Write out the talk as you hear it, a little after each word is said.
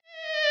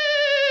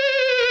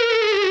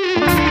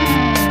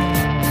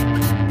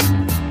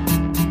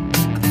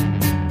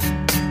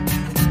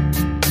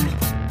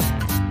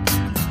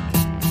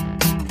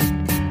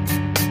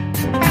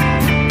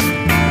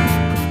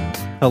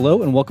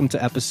Hello and welcome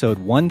to episode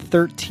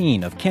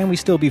 113 of Can We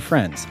Still Be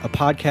Friends, a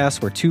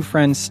podcast where two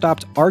friends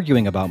stopped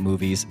arguing about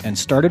movies and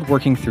started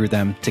working through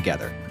them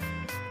together.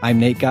 I'm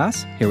Nate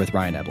Goss, here with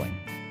Ryan Ebling.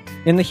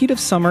 In the heat of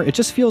summer, it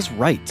just feels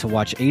right to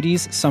watch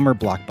 80s summer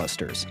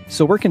blockbusters.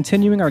 So we're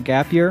continuing our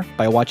gap year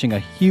by watching a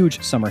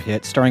huge summer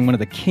hit starring one of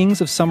the kings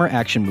of summer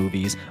action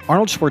movies,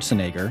 Arnold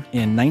Schwarzenegger,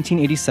 in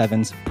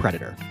 1987's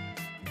Predator.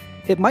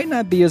 It might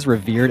not be as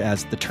revered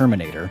as The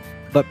Terminator,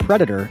 but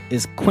Predator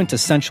is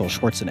quintessential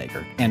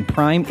Schwarzenegger and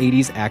prime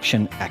 80s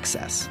action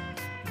excess.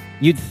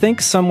 You'd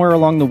think somewhere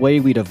along the way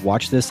we'd have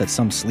watched this at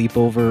some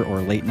sleepover or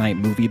late-night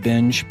movie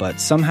binge, but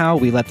somehow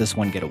we let this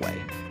one get away.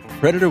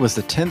 Predator was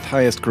the 10th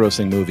highest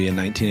grossing movie in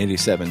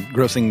 1987,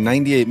 grossing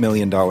 $98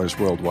 million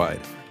worldwide.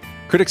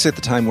 Critics at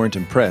the time weren't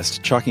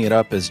impressed, chalking it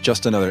up as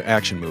just another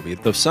action movie,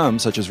 though some,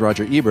 such as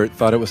Roger Ebert,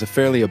 thought it was a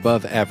fairly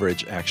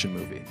above-average action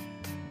movie.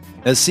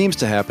 As seems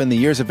to happen, the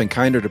years have been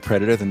kinder to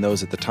Predator than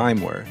those at the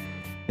time were.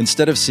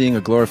 Instead of seeing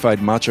a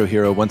glorified macho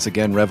hero once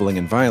again reveling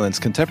in violence,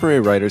 contemporary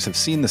writers have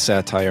seen the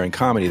satire and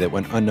comedy that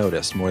went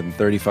unnoticed more than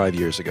 35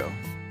 years ago.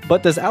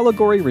 But does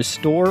allegory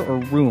restore or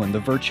ruin the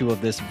virtue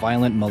of this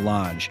violent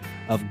melange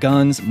of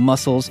guns,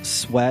 muscles,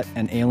 sweat,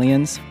 and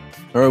aliens?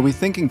 Or are we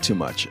thinking too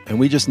much, and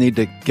we just need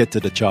to get to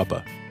the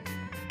choppa?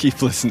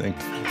 Keep listening.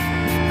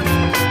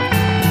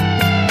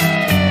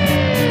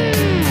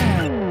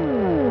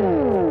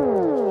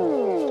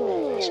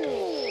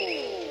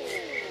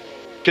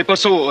 ¿Qué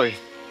pasó hoy?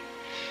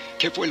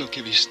 ¿Qué fue lo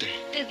que viste?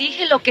 Te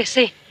dije lo que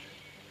sé.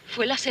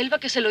 Fue la selva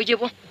que se lo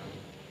llevó.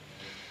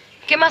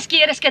 ¿Qué más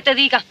quieres que te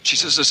diga? She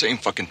says the same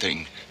fucking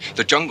thing.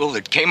 The jungle,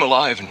 it came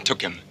alive and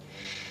took him.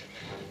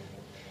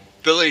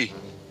 Billy,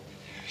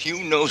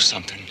 you know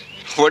something.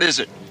 What is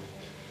it?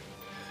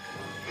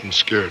 I'm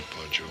scared,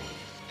 Pancho.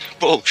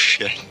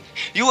 Bullshit.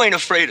 You ain't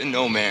afraid of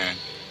no man.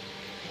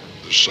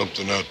 There's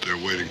something out there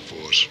waiting for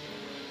us.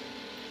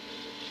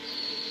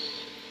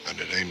 And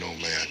it ain't no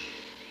man.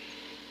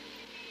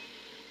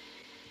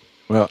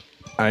 Well,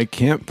 I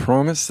can't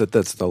promise that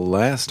that's the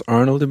last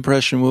Arnold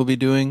impression we'll be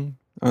doing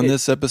on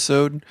this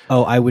episode.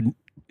 Oh,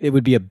 it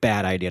would be a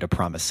bad idea to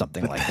promise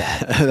something like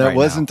that. That right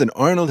wasn't now. an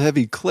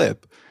Arnold-heavy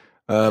clip.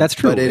 That's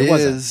true. But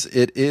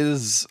It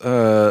is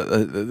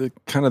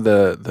kind of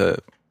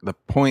the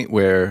point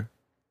where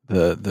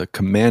the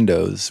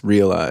commandos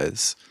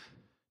realize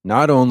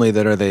not only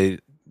that are they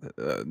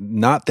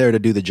not there to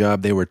do the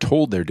job they were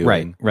told they're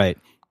doing. Right.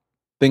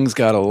 Things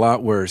got a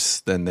lot worse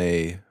than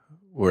they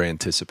were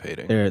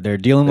anticipating. They're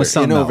dealing with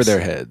something in over else. their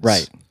heads.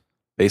 Right.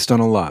 Based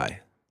on a lie.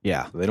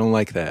 Yeah. They don't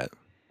like that.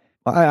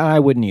 I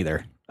wouldn't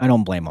either. I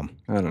don't blame them.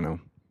 I don't know.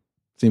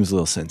 Seems a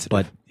little sensitive.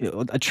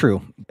 But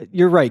true.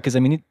 You're right, because, I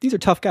mean, these are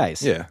tough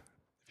guys. Yeah. If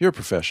you're a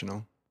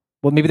professional.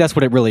 Well, maybe that's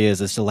what it really is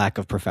the lack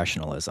of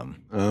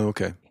professionalism. Oh,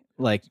 okay.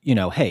 Like,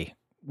 hey,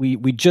 we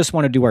just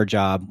want to do our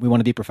job. We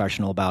want to be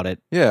professional about it.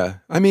 Yeah.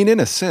 I mean,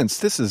 in a sense,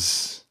 this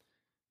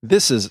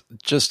is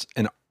just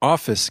an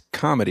office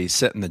comedy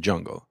set in the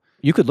jungle.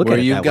 You could look where at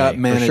it you've that got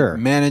way, for sure.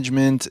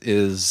 management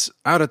is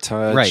out of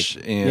touch Right.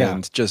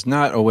 and just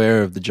not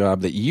aware of the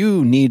job that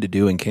you need to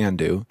do and can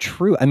do.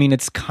 True. I mean,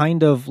 it's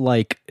kind of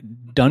like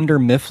Dunder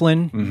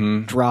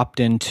Mifflin dropped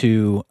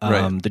into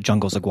Right. the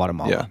jungles of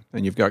Guatemala. Yeah.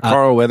 And you've got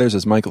Carl Weathers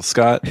as Michael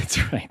Scott. That's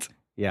right.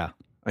 Yeah.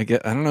 I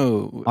don't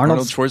know,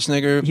 Arnold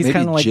Schwarzenegger, He's maybe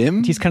kind of like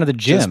Jim? He's kind of the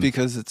Jim. Just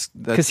because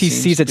he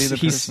sees it. to be the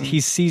person?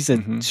 He sees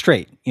it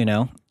straight.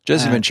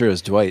 Jesse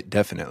Ventura's Dwight,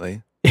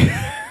 definitely.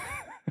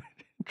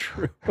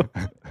 True.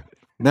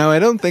 Now, I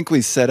don't think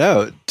we set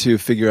out to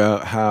figure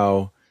out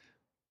how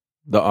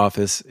The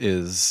Office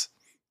is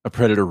a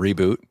Predator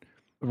reboot,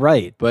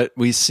 Right. but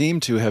we seem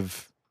to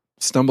have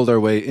stumbled our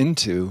way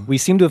into. We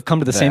seem to have come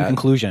to the same that.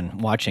 conclusion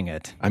watching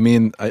it. I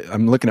mean,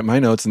 I'm looking at my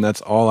notes, and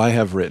that's all I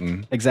have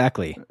written,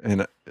 Exactly.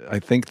 and I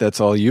think that's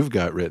all you've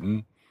got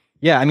written.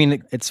 Yeah. I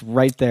mean, it's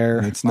right there.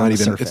 It's on not the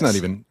even. surface. It's not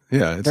even.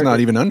 Yeah, it's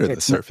not even under the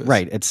It's not- surface.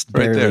 Right. It's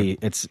Right there. barely.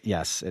 It's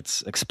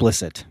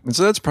explicit. And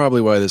so that's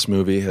probably why this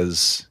movie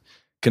has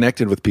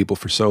connected with people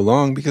for so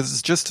long, because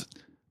it's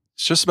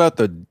just about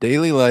the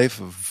daily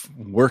life of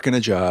working a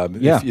job.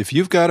 Yeah. If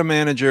you've got a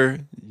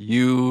manager,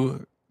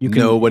 you can-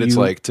 know what it's you-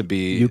 like to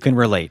be You can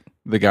relate.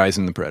 the guys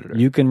in the Predator.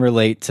 You can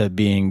relate to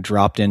being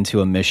dropped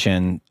into a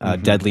mission, a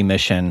deadly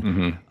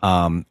mission,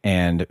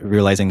 and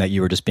realizing that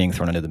you were just being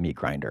thrown into the meat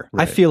grinder. I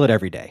Right. feel it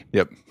every day.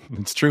 Yep,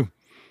 it's true.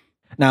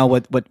 Now,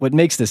 what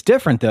makes this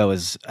different, though,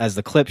 is as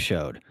the clip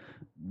showed,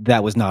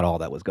 that was not all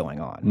that was going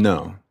on.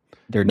 No,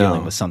 They're No.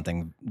 dealing with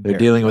something. they're very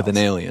dealing with else.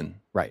 an alien.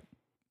 Right.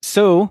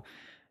 So,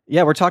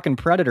 yeah, we're talking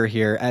Predator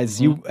here.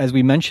 As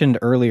we mentioned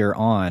earlier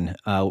on,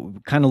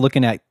 kind of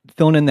looking at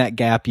filling in that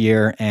gap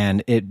year,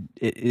 and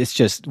it's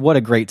just what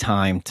a great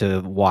time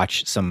to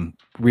watch some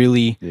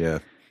really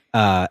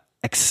Yeah,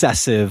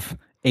 excessive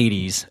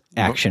 80s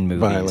action movies.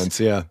 violence.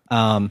 Yeah,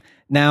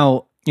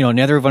 Now,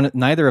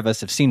 neither of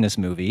us have seen this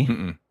movie.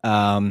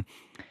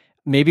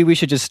 Maybe we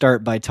should just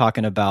start by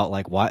talking about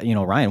like why,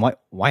 Ryan,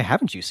 why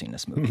haven't you seen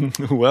this movie?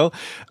 well,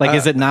 Like,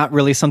 is it not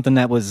really something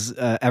that was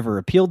ever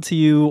appealed to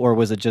you, or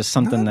was it just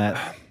something that,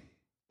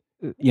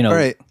 all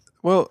right.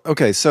 Well,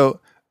 okay, so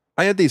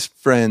I had these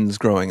friends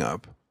growing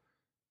up,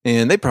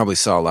 and they probably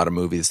saw a lot of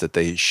movies that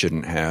they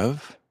shouldn't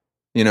have,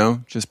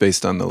 just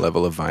based on the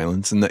level of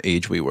violence and the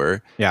age we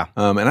were. Yeah.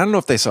 And I don't know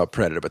if they saw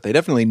Predator, but they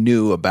definitely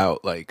knew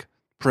about like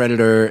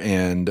Predator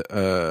and,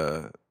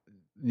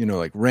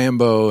 like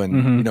Rambo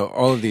and,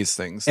 all of these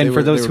things. And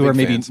for those who are big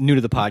maybe fans. new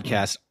to the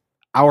podcast,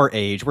 our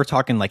age, we're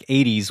talking like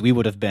 80s, we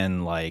would have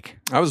been like...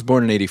 I was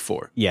born in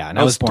 84. Yeah. And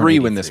I was born 3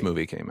 in when this 83.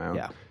 movie came out.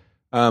 Yeah.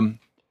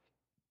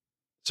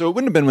 So it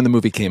wouldn't have been when the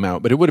movie came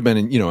out, but it would have been,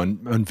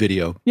 on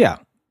video Yeah.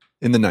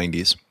 in the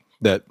 90s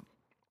that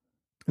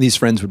these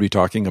friends would be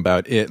talking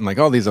about it and like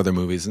all these other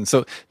movies. And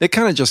so it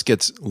kind of just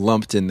gets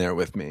lumped in there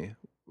with me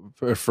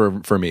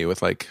for me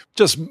with like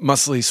just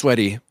muscly,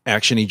 sweaty,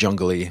 actiony,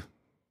 jungly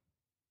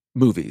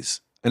movies.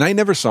 And I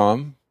never saw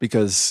them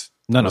because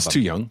I was too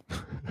young.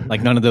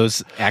 Like none of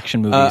those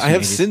action movies. I from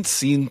have 80s? since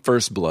seen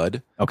First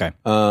Blood. Okay.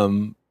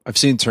 I've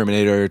seen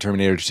Terminator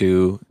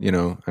 2, I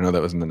know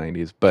that was in the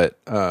 90s, but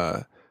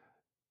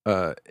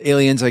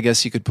Aliens, I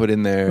guess you could put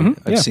in there.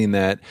 I've seen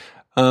that.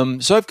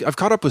 So I've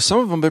caught up with some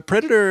of them, but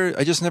Predator,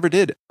 I just never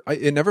did.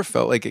 It never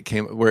felt like it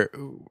came where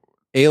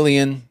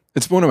Alien.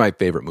 It's one of my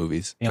favorite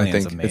movies. Alien's I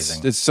think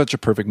amazing. it's such a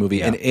perfect movie,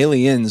 Yeah. and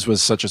Aliens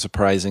was such a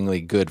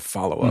surprisingly good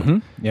follow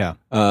up. Yeah.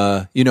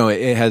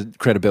 It had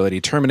credibility.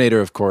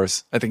 Terminator, of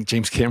course. I think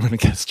James Cameron, I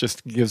guess,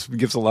 just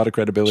gives a lot of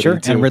credibility. Sure.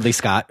 to And Ridley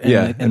Scott.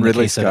 In Ridley the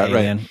case of Scott,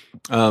 Alien.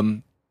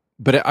 right?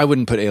 But I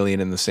wouldn't put Alien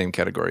in the same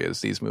category as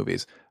these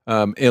movies.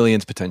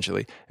 Aliens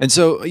potentially. And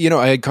so,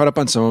 I had caught up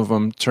on some of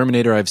them.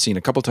 Terminator I've seen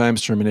a couple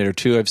times. Terminator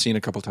 2 I've seen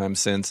a couple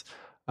times since.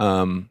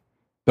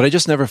 But I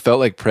just never felt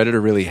like Predator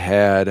really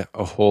had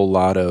a whole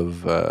lot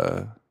of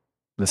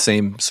the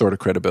same sort of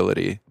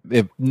credibility.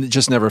 It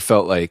just never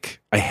felt like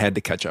I had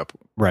to catch up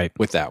Right.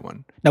 with that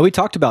one. Now we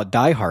talked about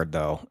Die Hard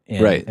though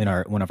in Right. in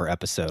one of our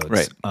episodes.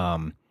 Right.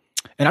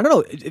 And I don't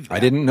know. I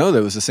didn't know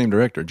that was the same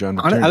director, John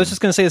McTiernan. I was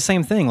just going to say the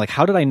same thing. Like,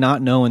 how did I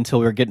not know until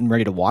we were getting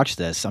ready to watch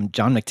this? I'm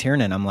John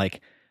McTiernan. I'm like,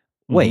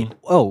 wait,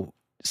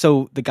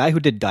 so the guy who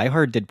did Die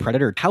Hard did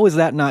Predator. How is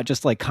that not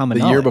just like common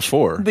the year knowledge?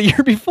 before. The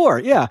year before,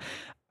 yeah.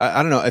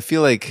 I don't know. I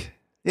feel like,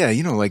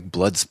 like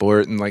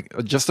Bloodsport and like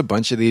just a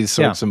bunch of these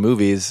sorts of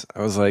movies.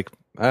 I was like,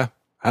 I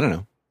don't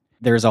know.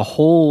 There's a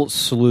whole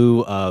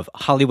slew of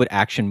Hollywood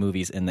action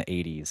movies in the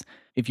 80s.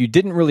 If you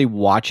didn't really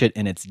watch it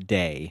in its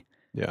day,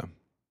 Yeah.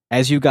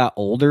 as you got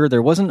older,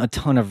 there wasn't a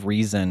ton of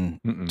reason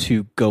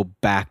to go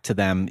back to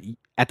them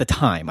at the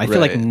time. I feel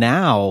like Right.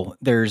 now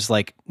there's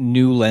like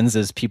new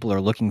lenses people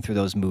are looking through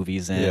those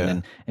movies in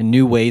Yeah. and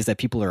new ways that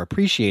people are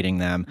appreciating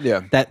them.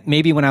 Yeah. That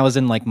maybe when I was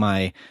in like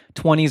my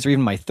 20s or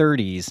even my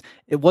 30s,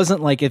 it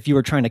wasn't like if you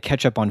were trying to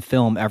catch up on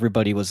film,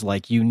 everybody was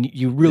like, you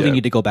really Yeah.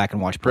 need to go back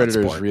and watch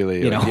Predator's Bloodsport,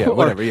 really, you know, like, yeah,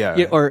 whatever,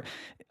 yeah. or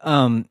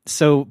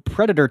so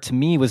Predator to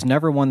me was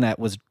never one that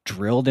was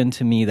drilled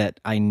into me that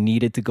I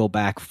needed to go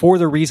back for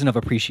the reason of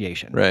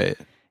appreciation. Right.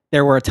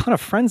 There were a ton of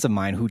friends of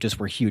mine who just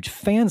were huge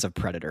fans of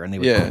Predator and they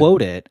would Yeah.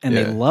 quote it and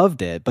they Yeah.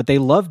 loved it, but they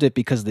loved it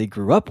because they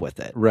grew up with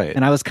it. Right.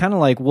 And I was kind of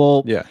like,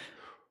 well, Yeah.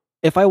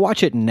 if I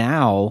watch it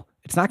now,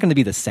 it's not going to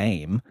be the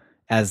same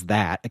as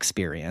that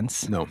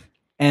experience. No.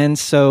 And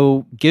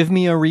so give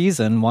me a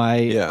reason why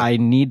Yeah. I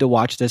need to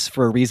watch this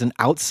for a reason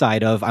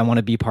outside of I want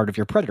to be part of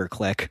your Predator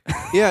clique.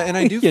 Yeah, and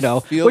I do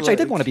feel which I did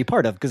like- want to be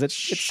part of because it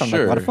sounded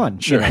like a lot of fun.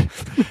 Sure. You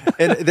know?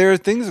 And there are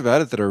things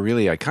about it that are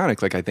really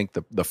iconic. Like I think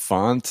the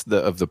font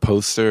of the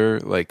poster,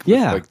 like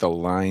Yeah. like the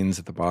lines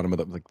at the bottom of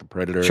the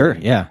Predator. Sure,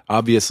 yeah.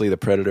 Obviously, the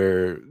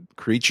Predator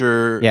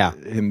creature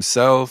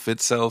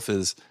itself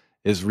is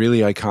really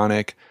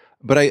iconic.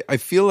 But I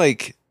feel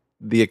like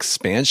the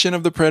expansion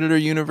of the Predator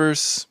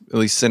universe, at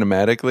least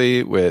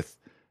cinematically, with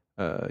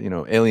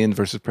Alien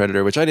versus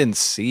Predator, which I didn't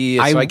see,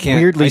 so I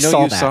can't. weirdly I know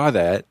saw you that. saw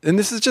that, and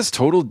this is just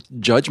total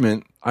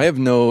judgment. I have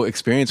no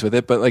experience with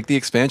it, but like the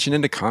expansion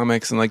into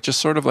comics and like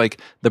just sort of like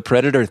the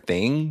Predator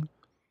thing,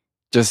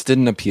 just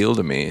didn't appeal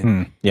to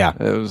me. Yeah.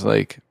 It was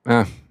like,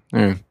 I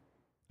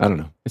don't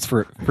know. It's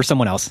for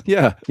someone else.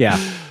 Yeah, Yeah.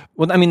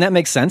 Well, I mean, that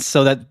makes sense.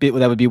 So that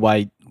would be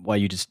why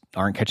you just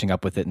aren't catching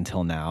up with it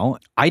until now.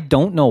 I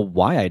don't know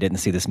why I didn't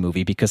see this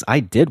movie because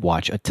I did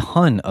watch a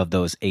ton of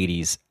those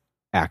 80s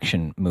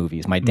action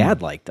movies. My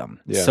dad liked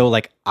them. Yeah. So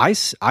like I've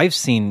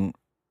seen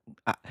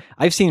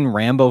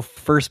Rambo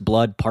First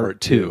Blood Part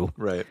 2.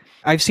 right?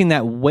 I've seen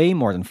that way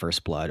more than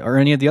First Blood or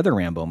any of the other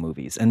Rambo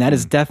movies. And that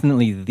is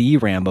definitely the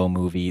Rambo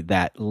movie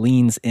that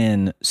leans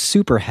in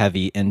super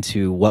heavy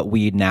into what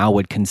we now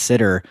would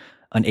consider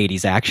an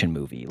 80s action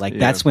movie. Like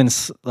that's when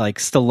like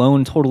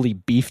Stallone totally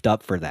beefed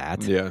up for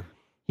that. Yeah,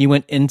 He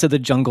went into the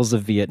jungles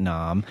of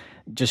Vietnam,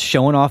 just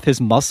showing off his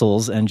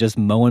muscles and just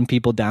mowing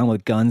people down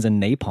with guns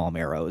and napalm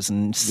arrows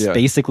and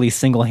basically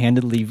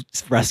single-handedly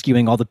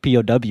rescuing all the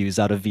POWs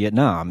out of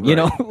Vietnam, you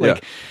know?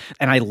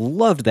 And I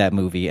loved that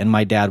movie. And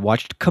my dad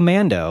watched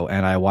Commando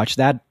and I watched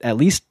that at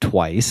least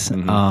twice.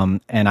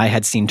 And I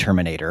had seen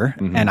Terminator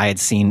and I had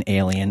seen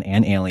Alien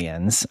and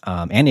Aliens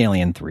and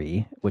Alien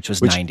 3, which was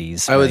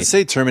 90s. I would right?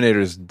 say Terminator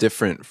is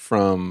different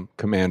from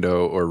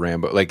Commando or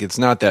Rambo. Like it's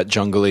not that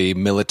jungly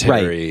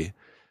military.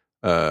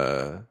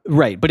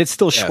 Right, but it's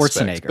still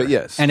Schwarzenegger. But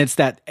yes. And it's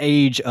that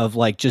age of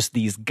like just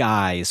these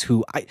guys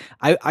who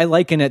I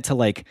liken it to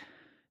like,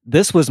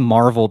 this was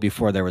Marvel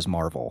before there was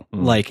Marvel.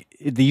 Like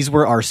these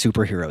were our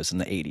superheroes in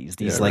the 80s.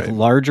 These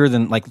larger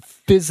than, like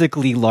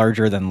physically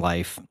larger than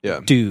life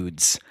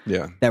dudes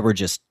that were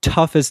just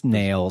tough as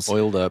nails.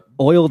 Oiled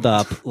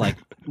up. Like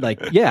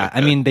yeah, I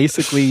mean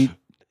basically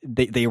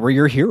they were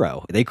your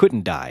hero. They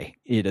couldn't die.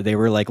 They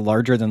were like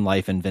larger than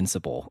life,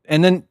 invincible.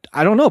 And then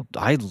I don't know,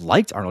 I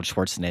liked Arnold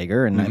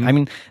Schwarzenegger, and I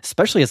mean,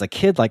 especially as a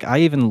kid, like I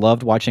even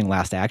loved watching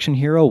Last Action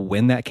Hero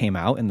when that came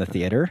out in the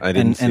theater. I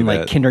didn't see and that.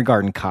 like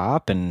Kindergarten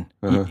Cop and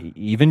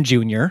even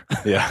Junior.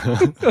 Yeah,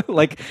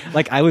 like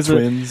I was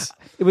Twins.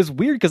 It was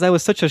weird because I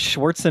was such a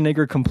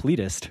Schwarzenegger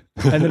completist,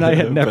 and then I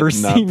had never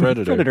seen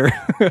Predator.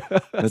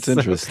 That's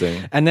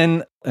interesting.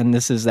 And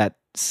this is that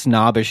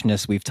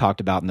snobbishness we've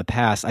talked about in the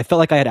past. I felt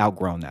like I had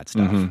outgrown that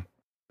stuff.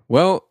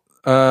 Well,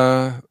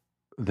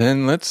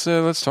 then let's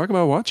talk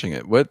about watching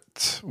it. What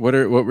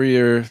were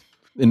your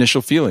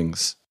initial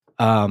feelings?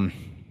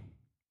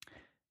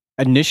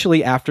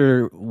 Initially,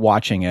 after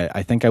watching it,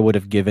 I think I would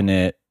have given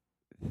it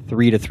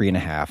 3 to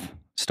 3.5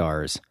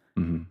 stars.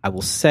 I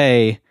will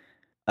say,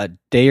 a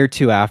day or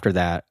two after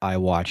that, I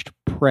watched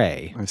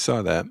Prey. I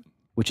saw that,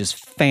 which is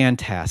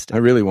fantastic. I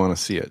really want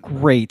to see it.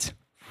 Great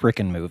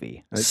freaking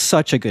movie.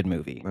 Such a good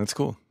movie. That's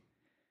cool.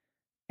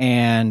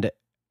 And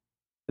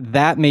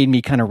that made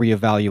me kind of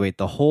reevaluate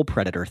the whole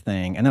Predator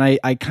thing. And then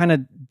I kind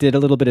of did a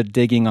little bit of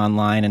digging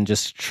online and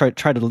just try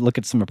to look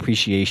at some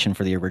appreciation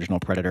for the original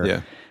Predator.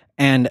 Yeah.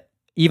 And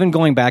even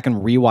going back and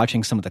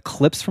rewatching some of the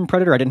clips from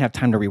Predator, I didn't have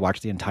time to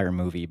rewatch the entire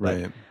movie,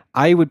 but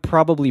I would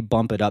probably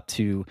bump it up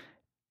to,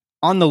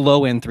 on the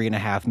low end,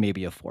 3.5,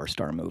 maybe a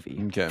 4-star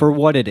movie for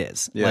what it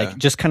is. Like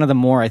just kind of the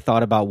more I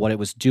thought about what it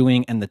was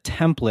doing and the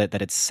template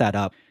that it's set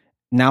up.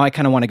 Now I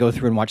kind of want to go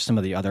through and watch some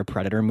of the other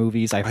Predator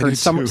movies. I've heard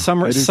some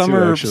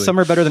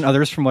are better than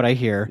others from what I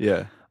hear.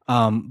 Yeah.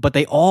 But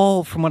they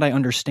all, from what I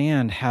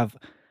understand, have,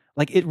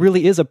 like, it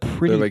really is a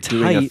pretty like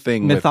tight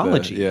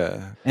mythology.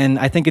 And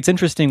I think it's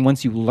interesting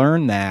once you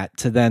learn that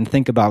to then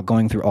think about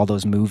going through all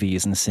those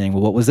movies and seeing,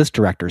 well, what was this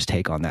director's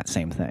take on that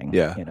same thing?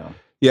 Yeah. You know?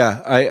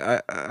 Yeah,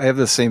 I have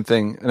the same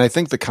thing, and I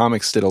think the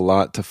comics did a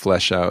lot to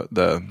flesh out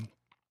the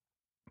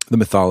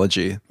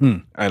mythology.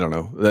 I don't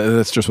know.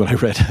 That's just what I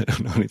read. I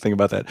don't know anything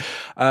about that.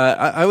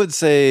 I would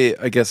say,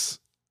 I guess,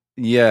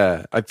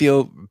 I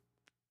feel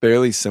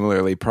fairly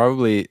similarly.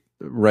 Probably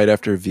right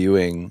after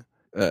viewing,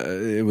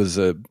 it was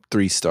a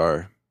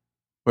 3-star,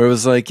 where it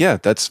was like,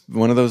 that's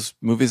one of those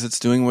movies that's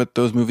doing what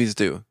those movies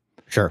do.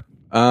 Sure.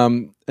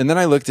 And then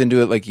I looked into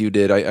it like you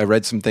did. I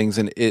read some things,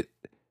 and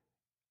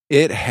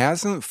it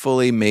hasn't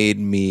fully made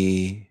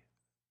me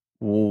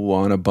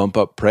want to bump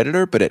up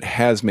Predator, but it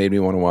has made me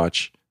want to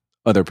watch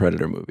other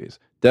Predator movies.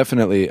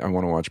 Definitely, I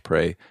want to watch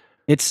Prey.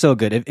 It's so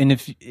good. And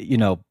if, you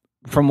know,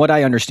 from what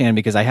I understand,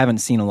 because I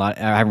haven't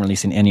really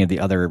seen any of the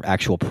other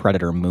actual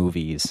Predator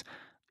movies,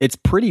 it's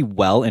pretty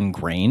well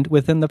ingrained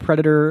within the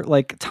Predator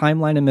like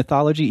timeline and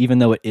mythology, even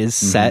though it is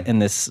set in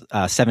this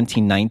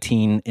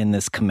 1719 in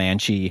this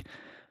Comanche.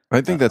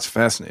 I think that's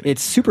fascinating.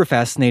 It's super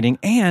fascinating.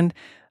 And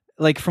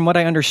like, from what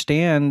I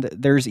understand,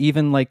 there's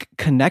even like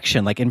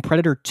connection. Like in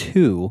Predator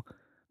 2,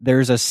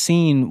 there's a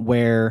scene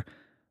where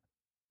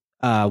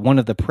one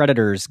of the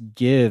Predators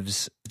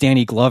gives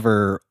Danny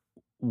Glover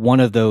one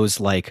of those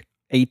like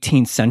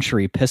 18th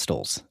century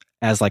pistols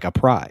as like a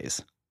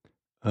prize.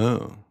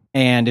 Oh.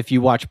 And if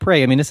you watch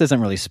Prey, I mean, this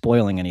isn't really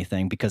spoiling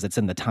anything because it's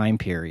in the time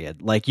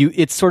period. Like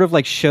it sort of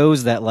like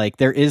shows that like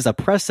there is a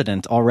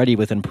precedent already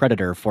within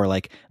Predator for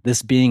like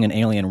this being an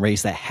alien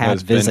race that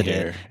has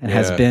visited and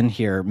has been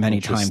here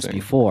many times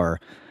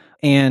before.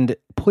 And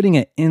putting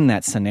it in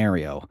that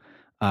scenario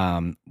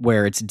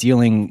where it's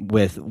dealing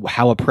with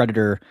how a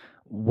Predator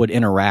would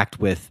interact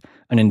with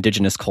an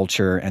indigenous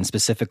culture, and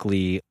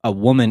specifically a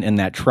woman in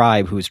that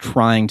tribe who's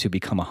trying to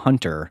become a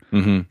hunter,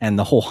 and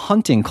the whole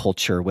hunting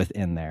culture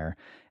within there.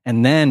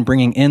 And then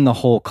bringing in the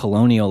whole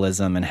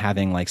colonialism and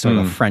having like sort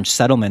of a French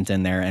settlement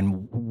in there,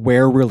 and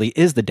where really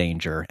is the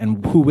danger,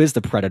 and who is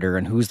the predator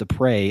and who's the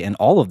prey, and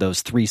all of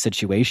those three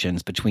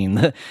situations between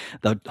the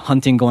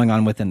hunting going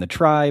on within the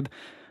tribe,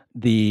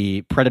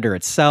 the predator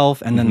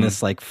itself, and then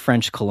this like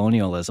French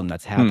colonialism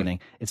that's happening.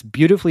 It's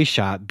beautifully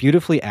shot,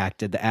 beautifully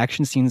acted. The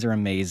action scenes are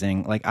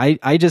amazing. Like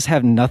I just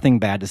have nothing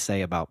bad to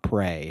say about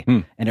Prey,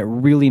 and it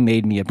really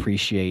made me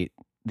appreciate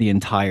the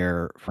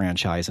entire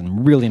franchise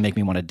and really make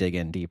me want to dig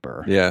in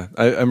deeper. Yeah,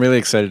 I'm really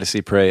excited to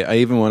see Prey. I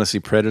even want to see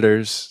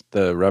Predators,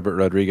 the Robert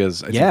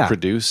Rodriguez, I think,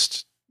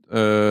 produced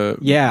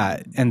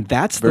and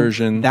that's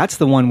version. That's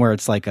the one where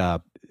it's like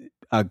a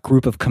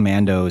group of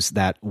commandos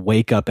that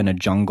wake up in a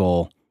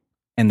jungle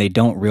and they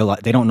don't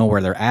know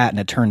where they're at, and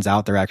it turns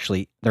out they're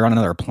on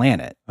another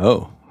planet.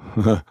 Oh.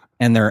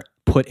 And they're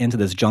put into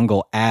this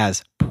jungle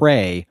as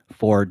prey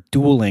for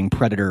dueling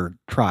predator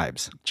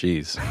tribes.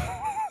 Jeez.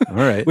 All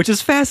right. Which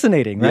is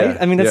fascinating, right? Yeah,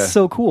 I mean, it's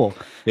so cool.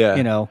 Yeah.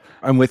 You know,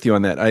 I'm with you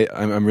on that.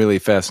 I'm really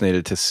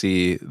fascinated to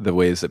see the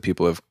ways that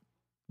people have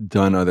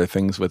done other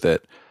things with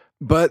it.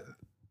 But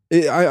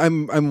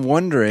I'm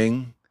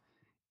wondering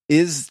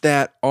is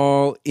that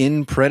all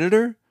in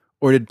Predator,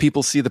 or did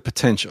people see the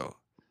potential?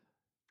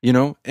 You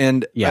know,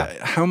 and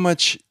how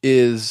much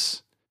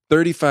is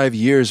 35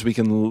 years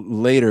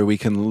later we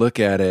can look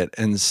at it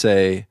and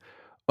say,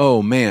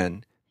 oh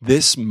man,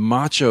 this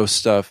macho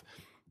stuff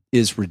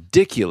is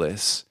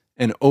ridiculous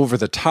and over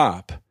the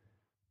top,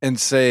 and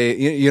say,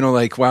 you know,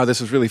 like, wow, this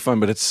was really fun,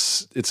 but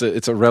it's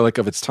a relic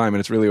of its time and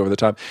it's really over the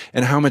top.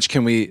 And how much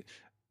can we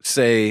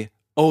say,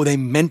 oh, they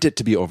meant it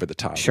to be over the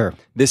top? Sure.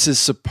 This is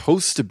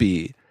supposed to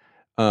be,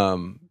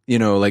 you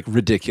know, like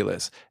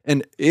ridiculous.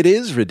 And it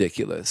is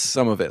ridiculous,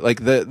 some of it.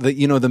 Like the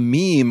you know, the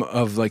meme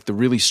of like the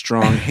really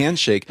strong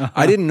handshake.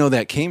 I didn't know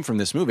that came from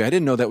this movie. I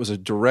didn't know that was a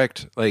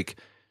direct like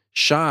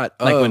shot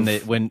like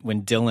of when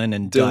Dylan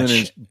and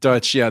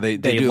Dutch, yeah, they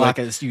do lock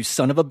like us, you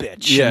son of a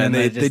bitch. Yeah, and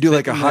they do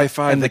like a high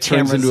five and that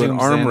turns into an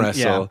arm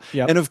wrestle.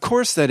 Yeah. Yep. And of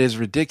course that is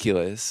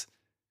ridiculous.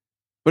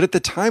 But at the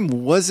time,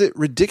 was it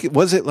ridiculous?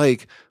 Was it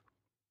like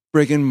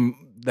friggin'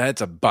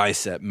 that's a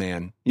bicep,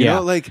 man? You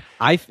know, like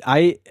I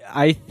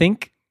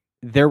think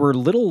there were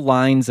little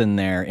lines in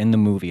there in the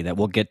movie that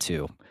we'll get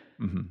to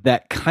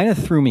that kind of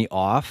threw me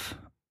off.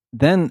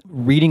 Then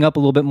reading up a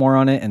little bit more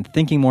on it and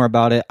thinking more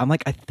about it, I'm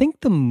like, I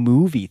think the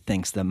movie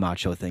thinks the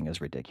macho thing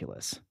is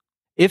ridiculous.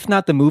 If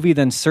not the movie,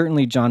 then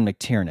certainly John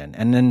McTiernan.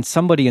 And then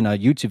somebody in a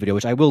YouTube video,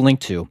 which I will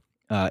link to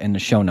in the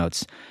show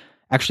notes,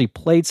 actually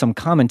played some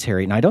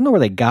commentary. And I don't know where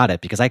they got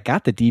it because I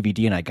got the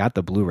DVD and I got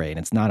the Blu-ray and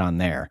it's not on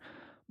there.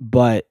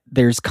 But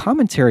there's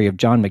commentary of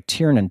John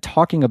McTiernan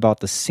talking about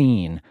the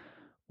scene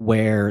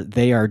where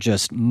they are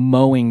just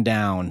mowing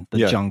down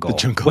the jungle. The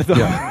jungle.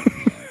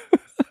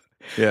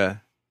 Yeah.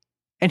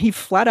 And he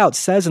flat out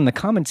says in the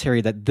commentary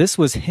that this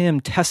was him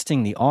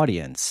testing the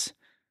audience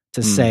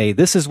to say,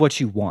 this is what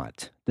you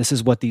want. This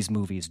is what these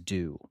movies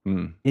do.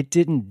 It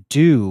didn't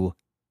do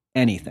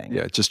anything.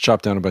 Yeah, just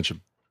chopped down a bunch of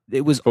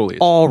It was foliage.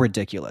 All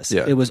ridiculous.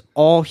 Yeah. It was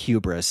all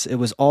hubris. It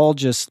was all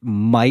just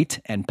might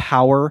and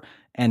power,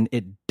 and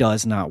it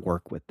does not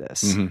work with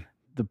this.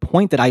 The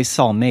point that I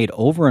saw made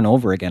over and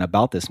over again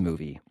about this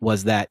movie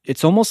was that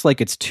it's almost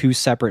like it's two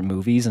separate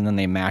movies and then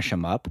they mash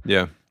them up.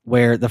 Yeah.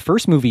 Where the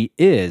first movie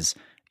is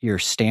your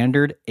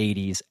standard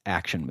 80s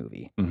action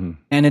movie.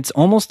 And it's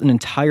almost an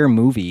entire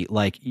movie.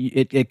 Like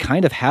it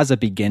kind of has a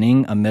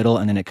beginning, a middle,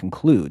 and then it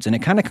concludes. And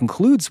it kind of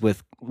concludes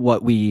with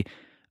what we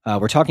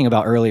were talking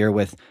about earlier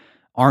with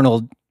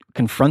Arnold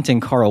confronting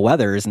Carl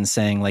Weathers and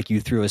saying, like, you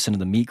threw us into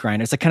the meat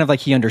grinder. It's like kind of like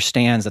he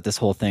understands that this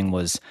whole thing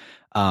was,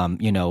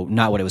 you know,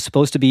 not what it was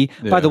supposed to be.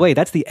 Yeah. By the way,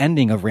 that's the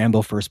ending of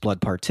Rambo First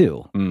Blood Part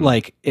 2.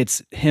 Like,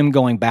 it's him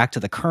going back to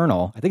the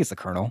Colonel, I think it's the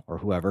Colonel or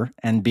whoever,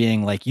 and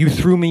being like, you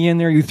threw me in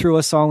there, you threw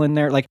us all in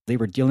there. Like, they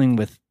were dealing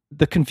with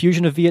the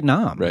confusion of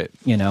Vietnam. Right.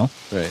 You know?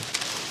 Right.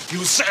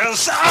 You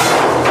sales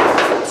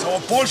up! It's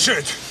all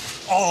bullshit.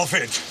 All of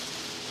it.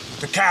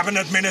 The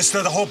cabinet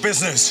minister, the whole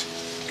business.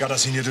 Got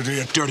us in here to do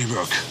your dirty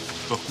work.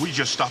 Look, we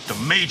just stopped a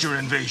major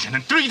invasion.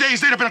 In 3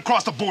 days, they'd have been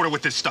across the border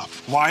with this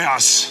stuff. Why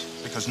us?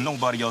 Because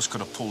nobody else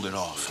could have pulled it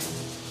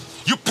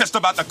off. You pissed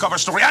about the cover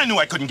story. I knew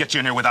I couldn't get you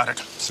in here without it.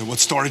 So what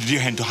story did you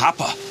hand to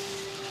Hopper?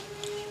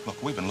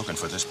 Look, we've been looking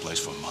for this place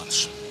for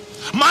months.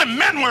 My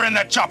men were in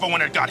that chopper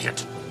when it got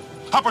hit.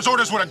 Hopper's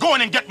orders were to go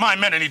in and get my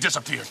men, and he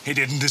disappeared. He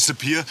didn't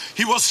disappear.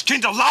 He was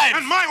skinned alive.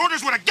 And my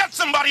orders were to get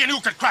somebody in who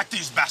could crack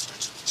these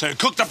bastards. So he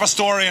cooked up a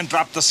story and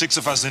dropped the 6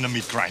 of us in a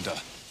meat grinder.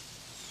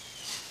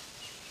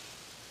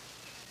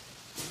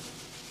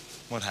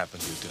 What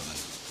happened to you,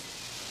 Dylan?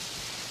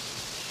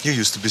 You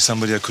used to be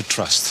somebody I could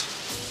trust.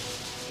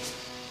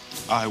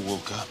 I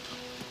woke up.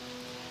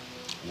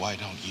 Why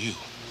don't you?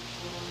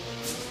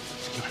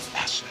 You're an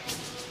asset.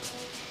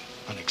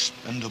 An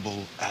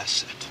expendable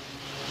asset.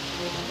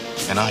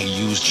 And I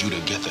used you to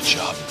get the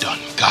job done.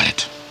 Got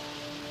it?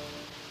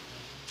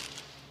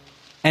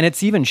 And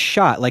it's even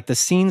shot, like the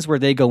scenes where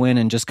they go in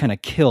and just kind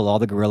of kill all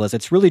the guerrillas.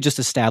 It's really just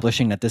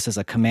establishing that this is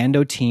a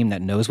commando team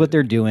that knows what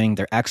they're doing.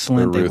 They're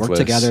excellent. They work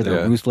together.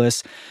 They're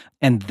ruthless.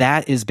 And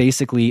that is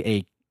basically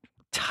a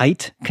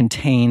tight,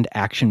 contained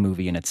action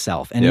movie in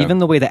itself. And even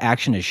the way the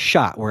action is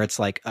shot, where it's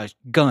like a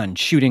gun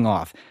shooting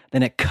off,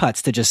 then it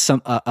cuts to just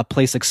a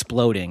place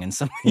exploding and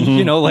some,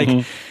 you know,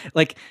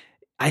 like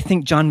I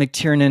think John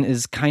McTiernan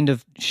is kind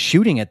of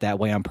shooting it that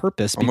way on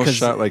purpose. Almost because,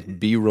 shot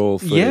like B-roll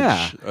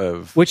footage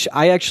of which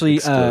I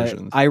actually,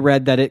 I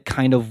read that it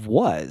kind of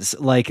was.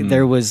 Like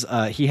there was,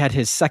 he had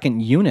his second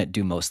unit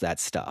do most of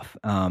that stuff.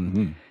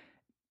 And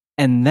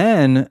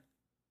then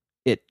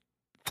it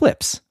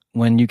flips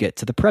when you get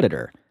to the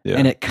Predator. Yeah.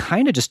 And it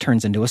kind of just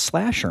turns into a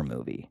slasher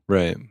movie.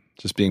 Right.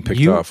 Just being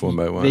picked off one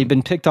by one. They've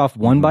been picked off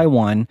one by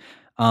one.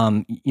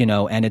 You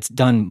know, and it's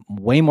done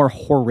way more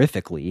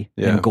horrifically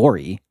and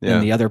gory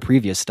than the other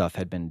previous stuff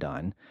had been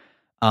done.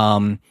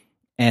 And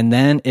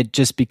then it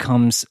just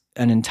becomes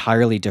an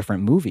entirely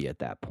different movie at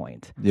that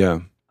point.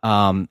 Yeah.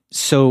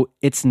 So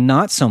it's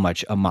not so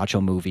much a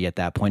macho movie at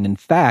that point. In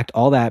fact,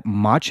 all that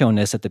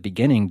macho-ness at the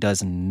beginning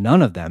does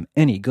none of them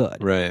any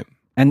good. Right.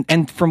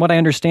 And from what I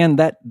understand,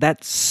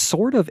 that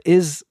sort of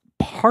is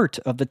part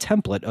of the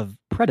template of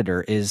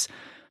Predator is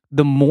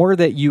the more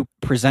that you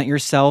present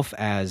yourself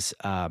as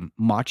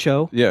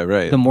macho, Yeah,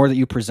 right. the more that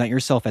you present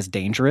yourself as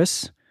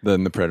dangerous,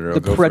 Then the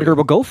predator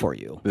will go for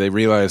you. They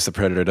realize the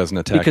predator doesn't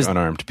attack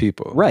unarmed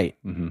people. Right.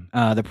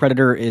 Mm-hmm. The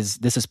predator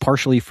this is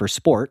partially for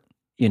sport.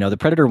 The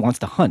predator wants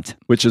to hunt.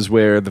 Which is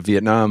where the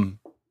Vietnam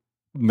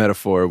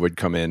metaphor would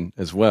come in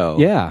as well.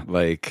 Yeah.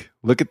 Like,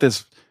 look at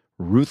this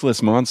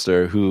ruthless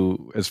monster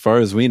who, as far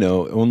as we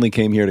know, only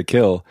came here to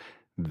kill.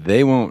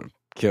 They won't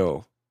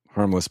kill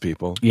harmless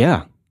people.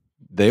 Yeah.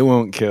 They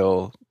won't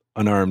kill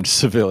unarmed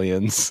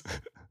civilians.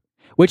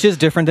 Which is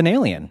different than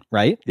Alien,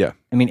 right? Yeah.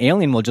 I mean,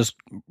 Alien will just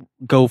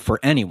go for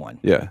anyone.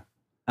 Yeah.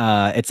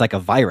 It's like a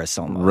virus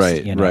almost.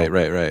 Right, you know?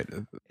 right.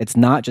 It's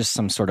not just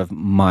some sort of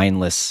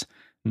mindless,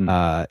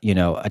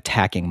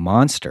 attacking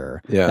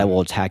monster that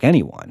will attack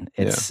anyone.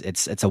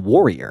 It's a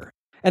warrior.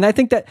 And I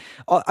think that,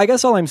 I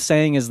guess all I'm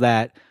saying is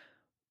that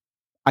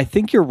I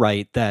think you're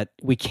right that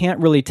we can't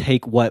really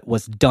take what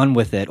was done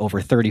with it over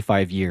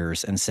 35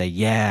 years and say,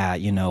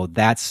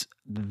 that's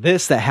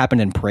this that happened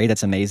in Prey.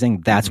 That's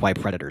amazing. That's why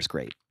Predator's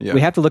great. Yeah.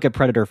 We have to look at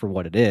Predator for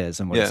what it is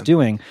and what it's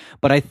doing.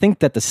 But I think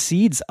that the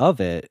seeds of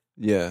it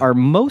are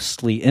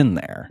mostly in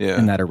there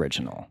in that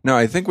original. No,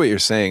 I think what you're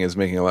saying is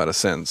making a lot of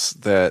sense,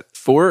 that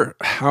for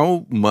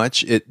how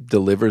much it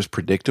delivers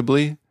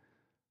predictably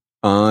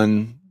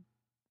on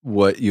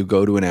what you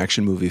go to an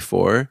action movie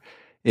for,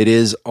 it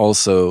is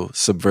also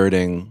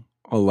subverting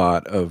a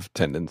lot of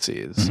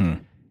tendencies.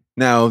 Mm-hmm.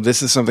 Now,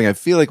 this is something I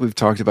feel like we've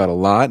talked about a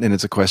lot, and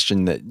it's a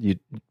question that you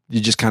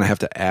just kind of have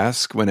to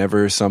ask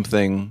whenever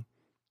something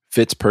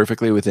fits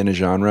perfectly within a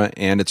genre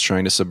and it's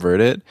trying to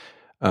subvert it,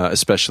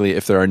 especially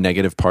if there are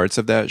negative parts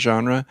of that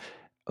genre.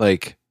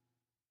 Like,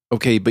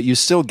 okay, but you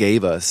still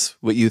gave us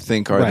what you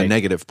think are the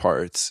negative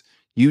parts.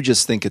 You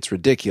just think it's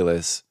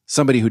ridiculous.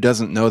 Somebody who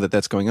doesn't know that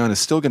that's going on is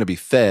still going to be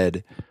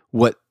fed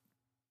what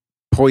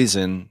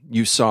poison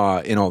you saw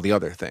in all the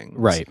other things.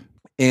 Right.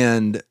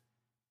 And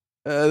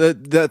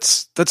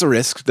that's a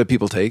risk that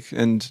people take.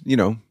 And,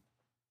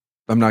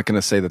 I'm not going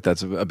to say that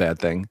that's a bad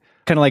thing.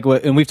 Kind of like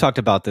what, and we've talked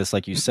about this,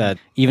 like you said,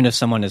 even if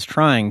someone is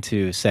trying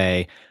to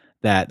say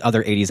that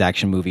other 80s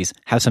action movies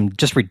have some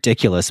just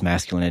ridiculous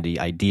masculinity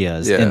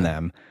ideas in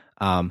them,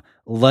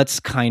 let's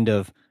kind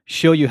of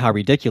show you how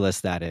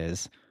ridiculous that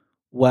is.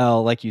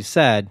 Well, like you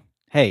said,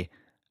 hey,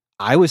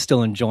 I was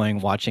still enjoying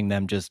watching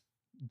them just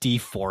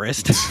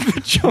deforest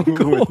the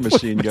jungle with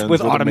machine guns,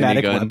 with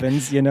automatic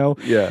weapons,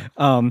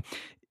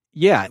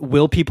 Yeah.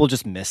 Will people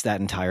just miss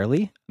that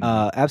entirely?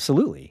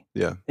 Absolutely.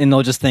 Yeah. And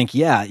they'll just think,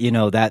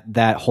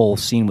 that whole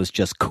scene was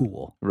just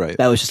cool. Right.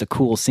 That was just a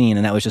cool scene,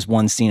 and that was just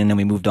one scene, and then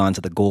we moved on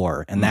to the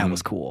gore, and that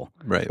was cool.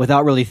 Right.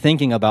 Without really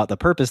thinking about the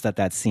purpose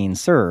that scene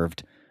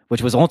served,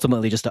 which was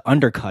ultimately just to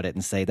undercut it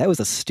and say that was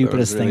the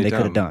stupidest thing they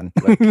could have done.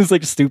 It was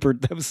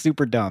that was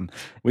super dumb.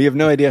 We have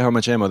no idea how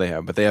much ammo they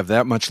have, but they have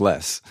that much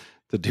less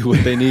to do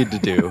what they need to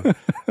do.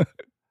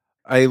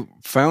 I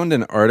found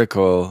an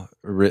article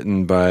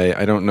written by,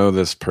 I don't know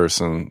this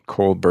person,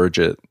 Cole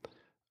Burgett,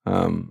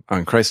 on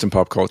Christ and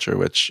Pop Culture,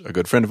 which a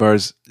good friend of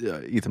ours,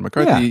 Ethan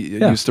McCarthy,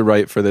 used to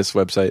write for this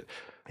website.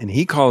 And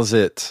he calls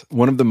it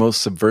one of the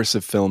most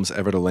subversive films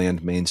ever to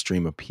land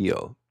mainstream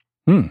appeal.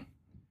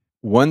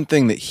 One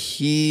thing that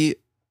he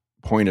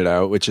pointed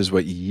out, which is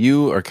what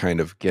you are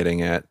kind of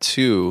getting at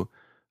too,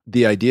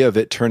 the idea of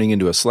it turning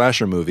into a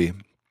slasher movie,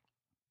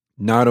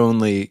 not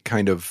only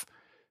kind of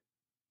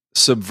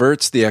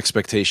subverts the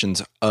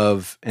expectations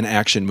of an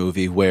action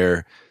movie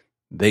where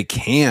they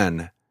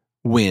can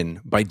win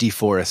by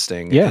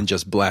deforesting and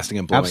just blasting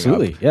and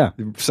blowing up.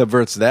 It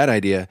subverts that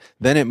idea.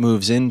 Then it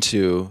moves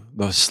into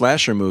the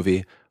slasher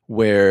movie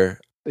where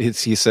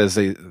he says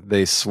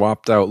they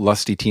swapped out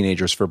lusty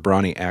teenagers for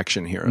brawny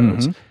action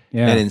heroes.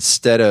 And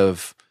instead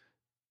of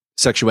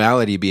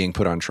sexuality being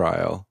put on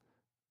trial,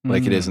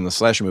 like it is in the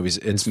slasher movies,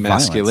 it's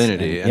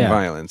masculinity and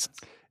violence.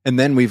 And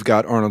then we've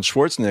got Arnold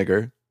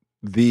Schwarzenegger,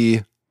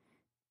 the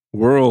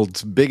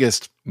world's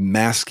biggest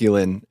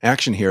masculine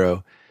action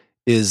hero,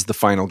 is the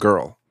final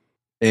girl.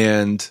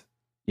 And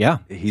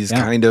he's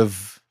kind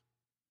of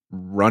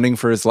running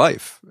for his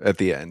life at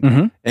the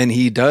end. And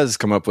he does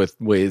come up with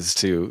ways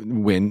to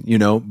win,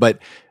 but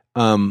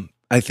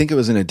I think it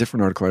was in a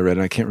different article I read,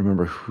 and I can't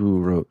remember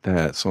who wrote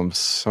that, so I'm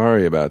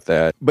sorry about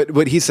that. But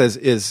what he says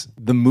is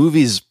the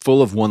movie's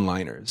full of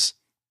one-liners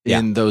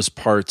in those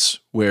parts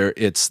where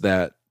it's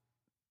that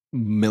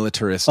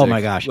militaristic. Oh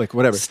my gosh. Like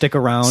whatever. Stick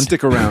around,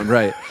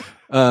 right.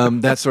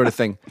 That sort of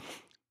thing.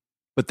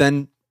 But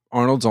then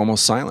Arnold's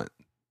almost silent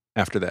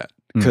after that.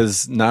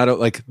 Because not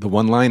like the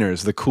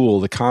one-liners, the cool,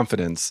 the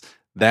confidence,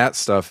 that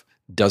stuff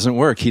doesn't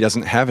work. He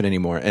doesn't have it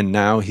anymore. And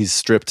now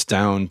he's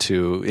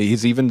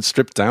he's even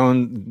stripped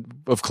down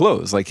of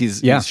clothes. Like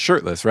he's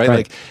shirtless, right?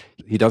 Like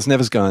he doesn't have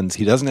his guns.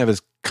 He doesn't have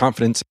his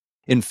confidence.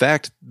 In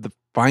fact, the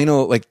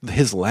final, like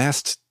his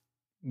last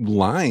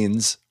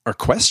lines are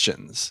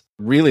questions.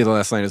 Really, the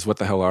last line is, "What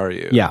the hell are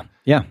you?" Yeah.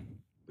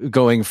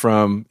 Going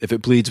from, "If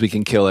it bleeds, we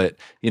can kill it,"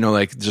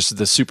 like just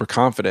the super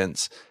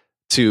confidence,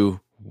 to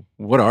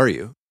 "What are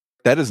you?"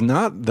 That is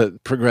not the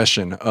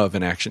progression of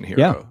an action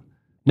hero.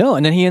 No,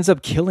 and then he ends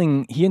up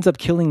killing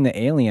the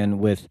alien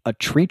with a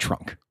tree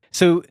trunk.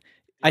 So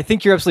I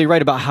think you're absolutely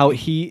right about how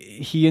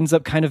he ends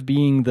up kind of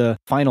being the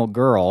final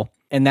girl,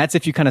 and that's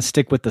if you kind of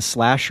stick with the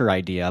slasher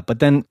idea. But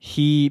then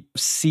he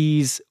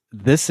sees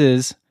this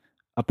is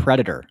a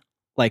predator.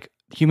 Like,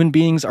 human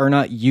beings are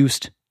not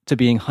used to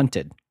being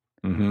hunted.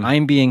 Mm-hmm.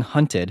 I'm being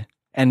hunted,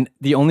 and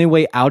the only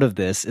way out of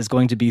this is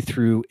going to be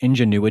through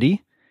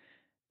ingenuity,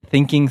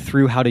 thinking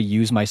through how to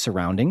use my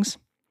surroundings.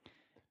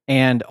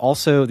 And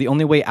also, the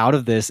only way out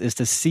of this is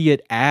to see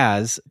it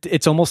as,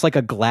 it's almost like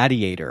a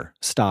gladiator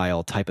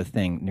style type of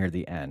thing near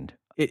the end.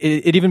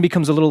 It even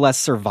becomes a little less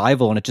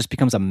survival, and it just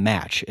becomes a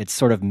match. It's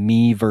sort of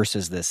me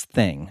versus this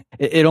thing.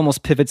 It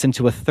almost pivots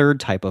into a third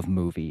type of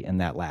movie in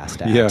that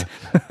last act.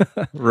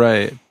 Yeah,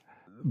 right.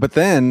 But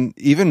then,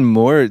 even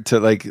more to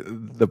like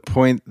the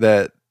point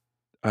that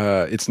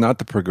it's not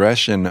the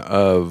progression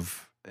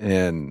of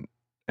an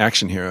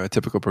action hero, a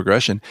typical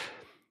progression.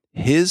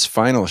 His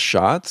final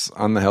shots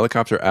on the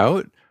helicopter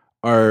out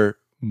are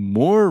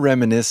more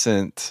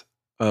reminiscent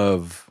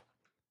of,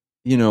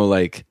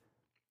 like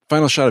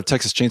final shot of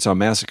Texas Chainsaw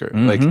Massacre.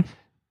 Mm-hmm. Like,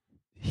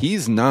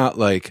 he's not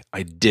like,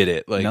 I did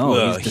it. Like,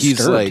 no,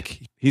 he's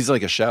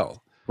like a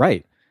shell.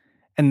 Right.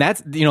 And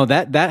that's,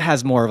 that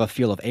has more of a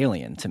feel of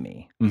Alien to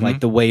me, Mm-hmm. like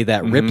the way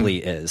that Ripley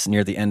is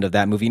near the end of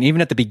that movie. And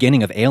even at the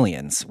beginning of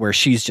Aliens, where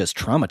she's just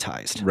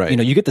traumatized. Right.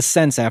 You get the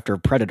sense after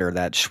Predator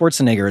that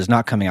Schwarzenegger is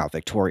not coming out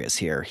victorious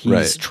here. He's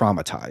Right.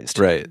 traumatized.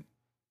 Right.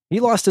 He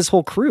lost his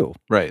whole crew.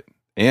 Right.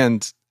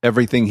 And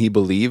everything he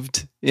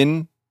believed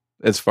in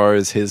as far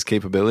as his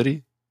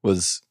capability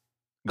was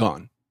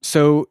gone.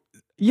 So,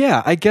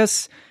 yeah, I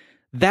guess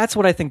that's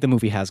what I think the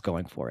movie has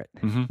going for it.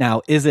 Mm-hmm.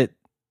 Now, is it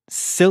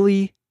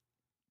silly,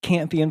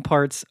 campy in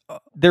parts?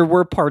 There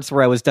were parts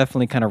where I was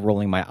definitely kind of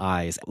rolling my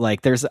eyes.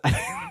 Like, there's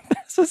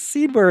a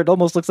scene where it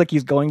almost looks like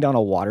he's going down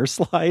a water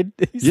slide.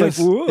 He's Yes.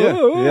 like,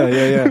 whoa.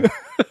 Yeah.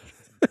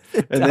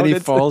 And then he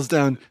Down falls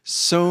down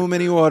so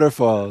many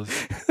waterfalls.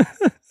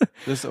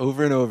 Just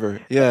over and over.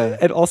 Yeah.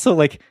 And also,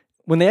 like,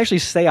 when they actually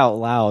say out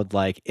loud,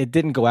 like, it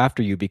didn't go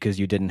after you because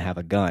you didn't have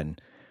a gun,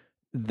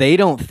 they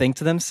don't think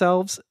to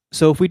themselves,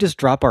 so if we just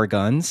drop our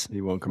guns, He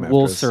won't come after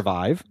we'll us.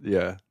 survive.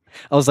 Yeah.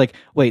 I was like,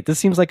 wait, this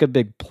seems like a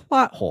big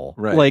plot hole.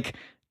 Right. Like,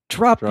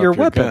 drop your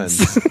weapons.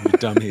 guns, you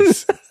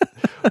dummies.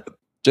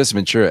 Jesse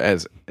Ventura,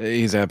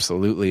 he's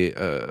absolutely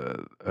a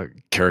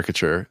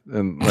caricature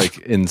and like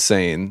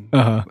insane.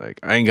 Uh-huh. Like,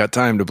 I ain't got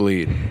time to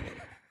bleed.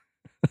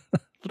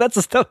 That's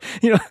the stuff,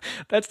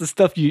 that's the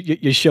stuff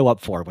you show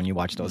up for when you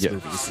watch those Yeah.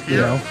 movies.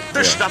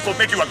 This stuff will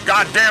make you a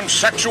goddamn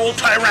sexual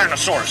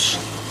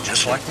tyrannosaurus.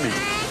 Just like me.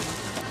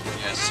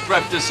 Yeah,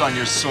 strap this on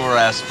your sore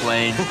ass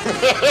plane.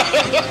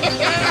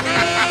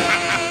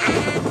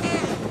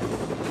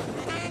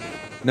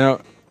 Now,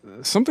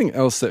 something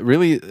else that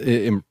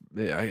really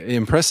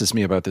impresses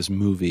me about this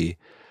movie,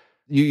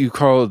 you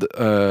called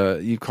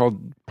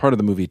part of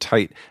the movie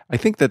tight. I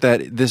think that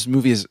this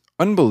movie is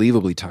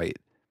unbelievably tight.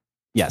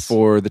 Yes.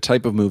 For the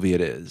type of movie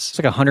it is. It's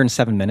like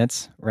 107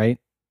 minutes, right?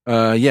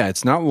 Yeah,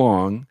 it's not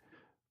long,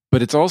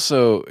 but it's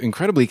also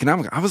incredibly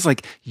economical. I was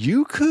like,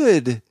 you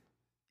could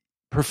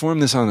perform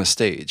this on a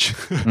stage.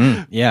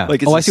 Yeah.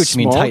 Like, it's I a see what you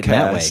mean, small tight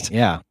that way. cast.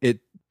 Yeah. It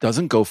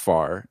doesn't go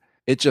far.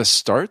 It just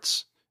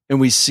starts, and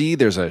we see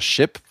there's a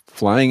ship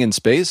flying in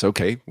space.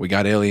 Okay, we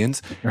got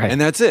aliens. Right. And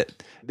that's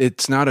it.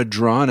 It's not a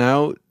drawn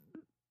out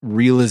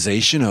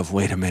realization of,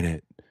 wait a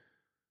minute,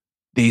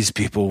 these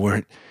people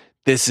weren't,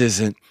 this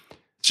isn't.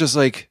 It's just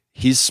like,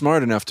 he's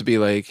smart enough to be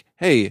like,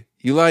 hey,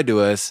 you lied to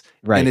us.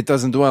 Right. And it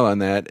doesn't dwell on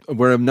that.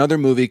 Where another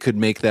movie could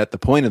make that the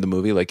point of the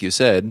movie, like you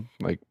said,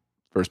 like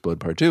First Blood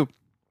Part 2.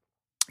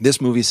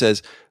 This movie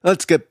says,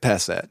 let's get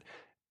past that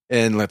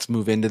and let's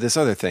move into this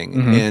other thing.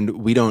 Mm-hmm. And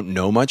we don't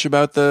know much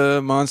about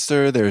the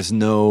monster. There's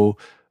no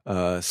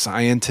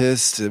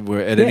scientist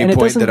where at any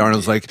point that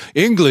Arnold's like,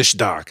 English,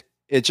 doc.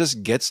 It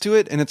just gets to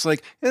it, and it's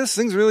like, yeah, this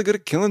thing's really good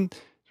at killing.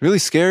 It's really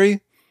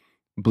scary.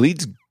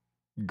 Bleeds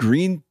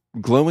green,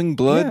 glowing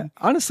blood. Yeah,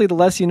 honestly, the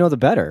less you know, the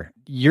better.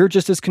 You're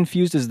just as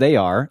confused as they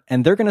are,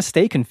 and they're going to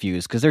stay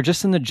confused because they're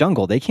just in the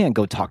jungle. They can't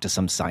go talk to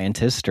some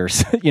scientist or,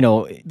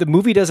 the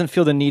movie doesn't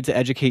feel the need to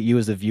educate you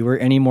as a viewer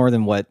any more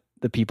than what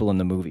the people in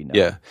the movie know.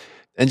 Yeah.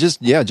 And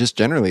just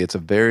generally, it's a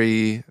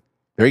very,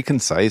 very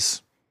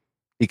concise,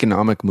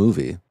 economic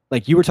movie.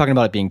 Like you were talking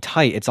about it being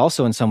tight, it's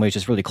also in some ways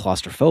just really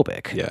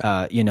claustrophobic.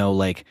 Yeah.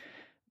 Like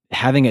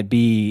having it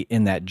be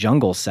in that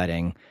jungle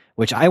setting,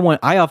 which I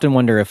often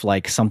wonder if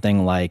like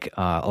something like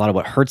a lot of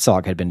what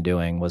Herzog had been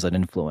doing was an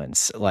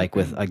influence, like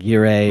with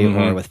Aguirre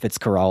or with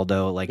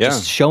Fitzcarraldo, like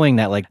just showing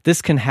that like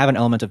this can have an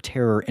element of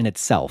terror in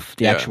itself,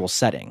 the actual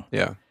setting.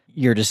 Yeah.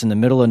 You're just in the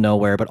middle of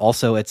nowhere, but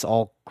also it's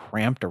all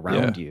cramped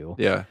around you.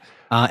 Yeah.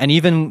 And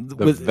even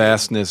the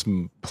vastness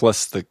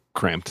plus the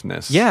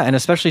crampedness. Yeah, and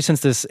especially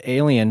since this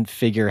alien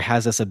figure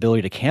has this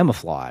ability to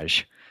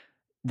camouflage,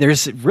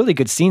 there's really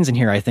good scenes in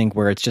here, I think,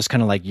 where it's just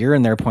kind of like you're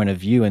in their point of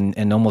view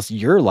and almost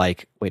you're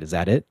like, wait, is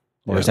that it?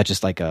 Or is that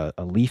just like a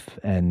leaf?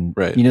 And,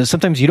 right.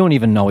 sometimes you don't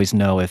even always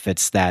know if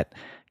it's that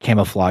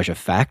camouflage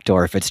effect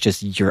or if it's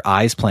just your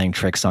eyes playing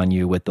tricks on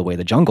you with the way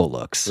the jungle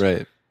looks.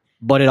 Right.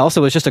 But it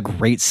also is just a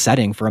great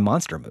setting for a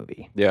monster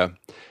movie. Yeah.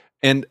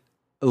 And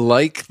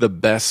like the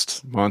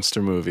best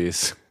monster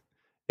movies,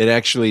 it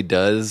actually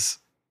does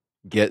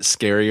get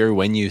scarier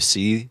when you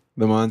see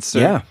the monster.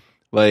 Yeah.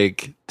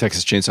 Like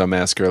Texas Chainsaw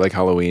Massacre, like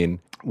Halloween,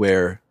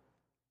 where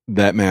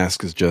that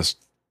mask is just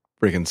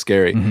freaking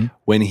scary. Mm-hmm.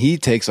 When he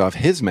takes off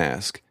his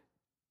mask,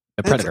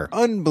 The Predator.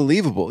 that's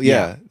unbelievable.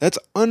 Yeah. That's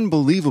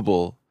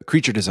unbelievable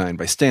creature design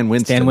by Stan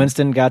Winston. Stan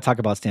Winston, gotta talk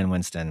about Stan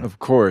Winston. Of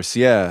course,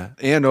 yeah.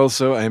 And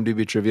also,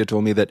 IMDb Trivia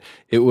told me that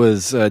it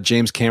was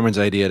James Cameron's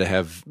idea to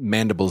have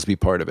mandibles be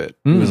part of it.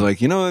 He was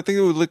like, I think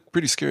it would look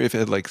pretty scary if it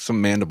had like some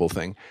mandible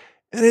thing.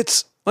 And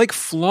it's like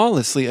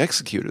flawlessly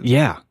executed.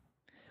 Yeah.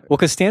 Well,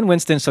 because Stan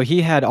Winston, so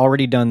he had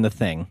already done The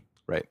Thing.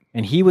 Right.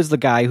 And he was the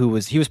guy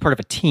he was part of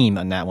a team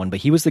on that one, but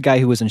he was the guy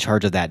who was in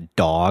charge of that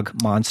dog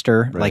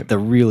monster, like the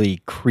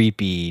really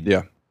creepy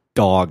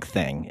dog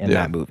thing in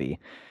that movie.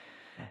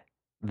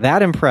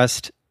 That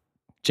impressed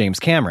James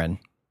Cameron,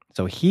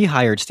 so he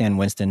hired Stan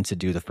Winston to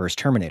do the first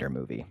Terminator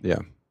movie. Yeah.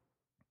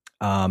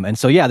 And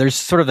so, there's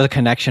sort of a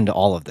connection to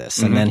all of this.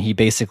 And then he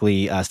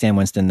basically, Stan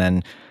Winston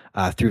then,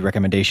 through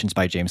recommendations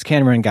by James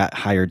Cameron, got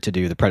hired to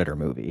do the Predator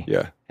movie.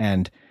 Yeah.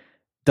 And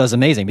does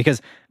amazing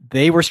because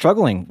they were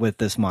struggling with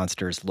this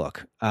monster's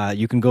look.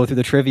 You can go through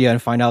the trivia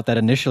and find out that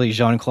initially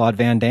Jean-Claude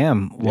Van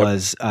Damme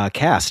was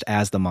cast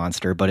as the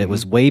monster, but it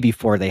was way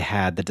before they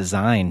had the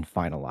design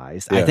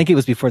finalized. I think it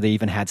was before they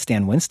even had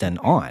Stan Winston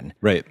on.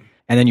 Right.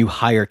 And then you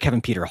hire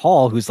Kevin Peter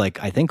Hall, who's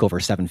like, I think over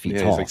 7 feet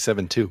tall. He's like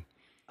 7'2".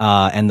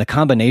 And the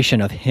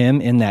combination of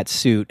him in that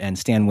suit and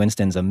Stan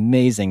Winston's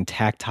amazing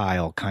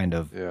tactile kind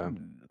of... Yeah.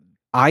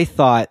 I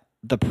thought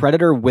the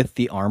Predator with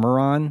the armor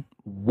on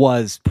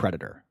was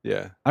Predator.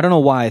 Yeah. I don't know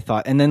why I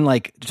thought. And then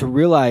like to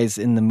realize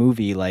in the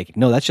movie, like,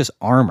 no, that's just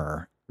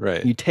armor.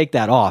 Right. You take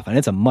that off and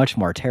it's a much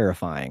more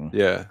terrifying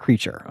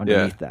creature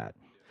underneath that.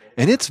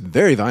 And it's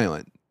very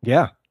violent.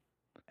 Yeah.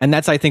 And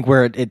that's, I think,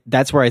 where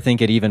that's where I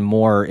think it even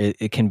more,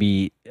 it can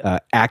be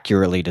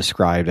accurately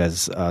described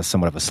as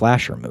somewhat of a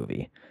slasher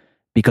movie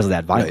because of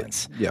that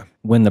violence. Right. Yeah.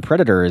 When the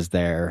Predator is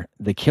there,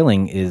 the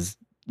killing is,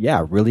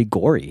 really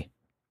gory.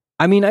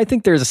 I mean, I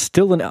think there's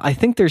still an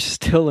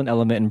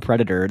element in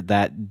Predator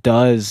that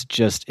does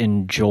just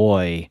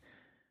enjoy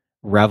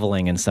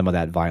reveling in some of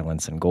that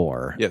violence and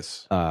gore.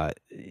 Yes.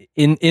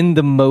 In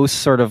the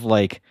most sort of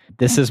like,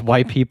 this is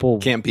why people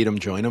can't beat them,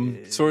 join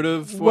them sort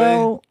of way.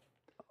 Well,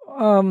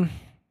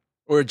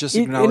 or just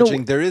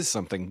acknowledging there is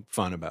something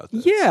fun about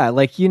this. Yeah,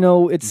 like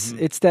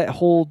it's that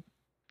whole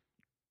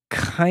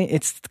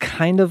it's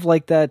kind of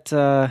like that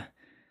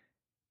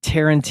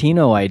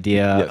Tarantino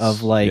idea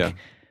of like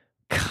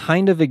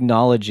kind of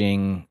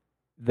acknowledging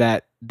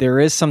that there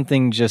is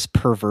something just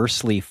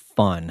perversely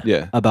fun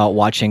about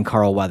watching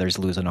Carl Weathers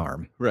lose an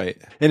arm. Right.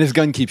 And his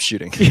gun keeps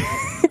shooting.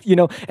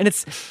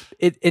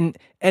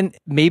 And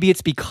maybe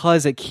it's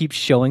because it keeps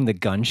showing the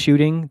gun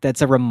shooting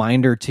that's a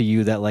reminder to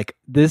you that like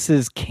this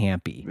is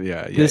campy.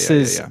 This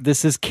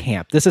is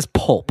camp. This is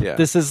pulp. Yeah.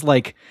 This is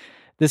like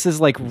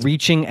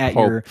reaching at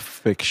Pulp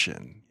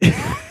Fiction.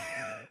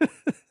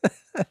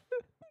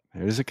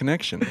 There's a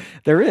connection.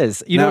 There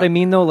is. You know what I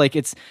mean though? Like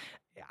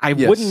I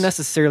wouldn't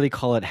necessarily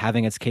call it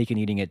having its cake and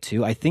eating it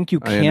too. I think you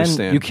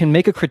can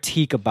make a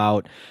critique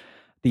about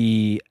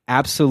the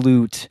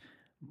absolute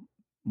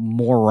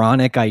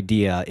moronic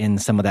idea in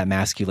some of that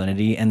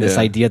masculinity and this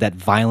idea that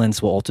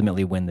violence will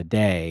ultimately win the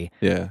day.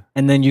 Yeah.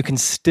 And then you can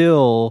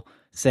still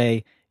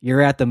say,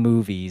 you're at the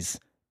movies.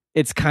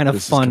 It's kind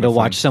of fun to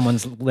watch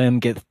someone's limb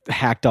get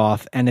hacked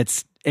off and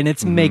it's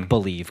make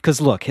believe. Because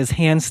look, his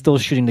hand's still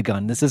shooting the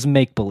gun. This is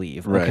make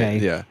believe. Okay.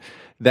 Right. Yeah.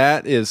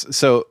 That is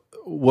so.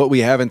 What we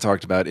haven't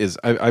talked about is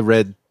I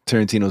read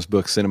Tarantino's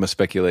book Cinema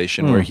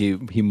Speculation, where he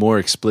more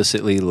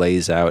explicitly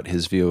lays out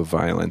his view of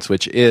violence,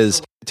 which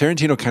is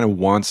Tarantino kind of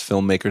wants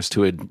filmmakers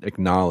to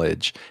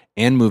acknowledge,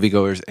 and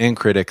moviegoers and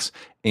critics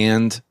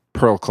and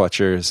pearl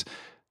clutchers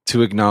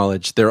to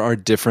acknowledge there are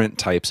different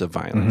types of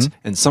violence.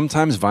 And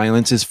sometimes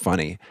violence is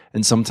funny,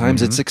 and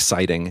sometimes it's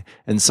exciting,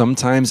 and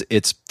sometimes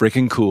it's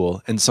freaking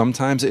cool, and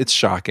sometimes it's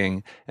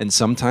shocking, and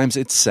sometimes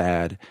it's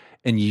sad.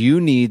 And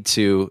you need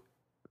to,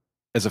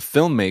 as a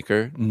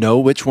filmmaker, know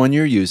which one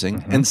you're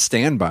using and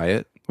stand by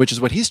it, which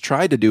is what he's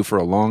tried to do for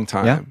a long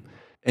time. Yeah.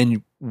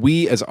 And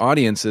we as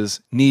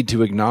audiences need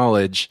to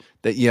acknowledge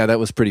that, that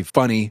was pretty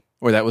funny,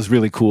 or that was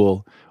really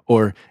cool,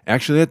 or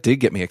actually that did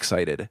get me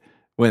excited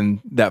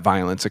when that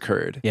violence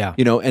occurred. Yeah.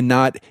 And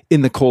not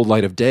in the cold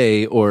light of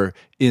day or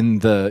in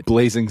the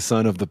blazing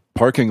sun of the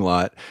parking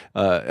lot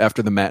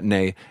after the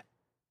matinee.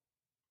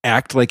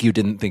 Act like you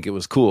didn't think it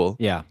was cool.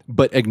 Yeah.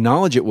 But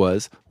acknowledge it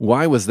was.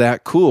 Why was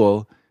that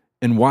cool?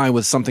 And why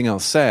was something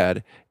else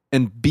sad?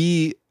 And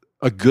be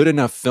a good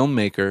enough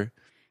filmmaker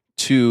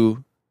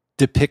to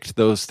depict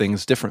those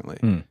things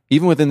differently,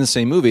 even within the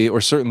same movie, or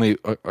certainly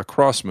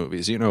across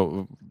movies.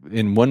 In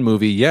one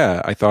movie,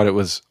 I thought it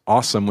was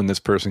awesome when this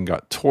person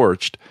got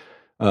torched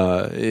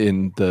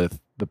in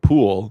the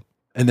pool,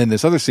 and then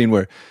this other scene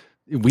where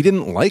we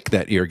didn't like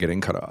that ear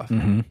getting cut off.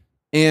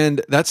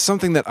 And that's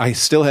something that I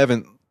still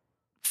haven't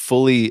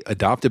fully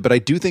adopted, but I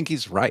do think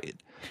he's right.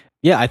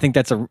 Yeah, I think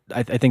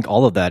I think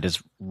all of that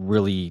is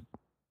really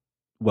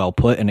well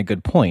put and a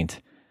good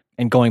point.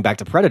 And going back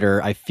to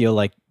Predator, I feel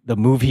like the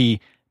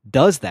movie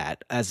does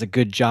that as a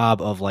good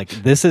job of like,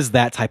 this is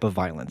that type of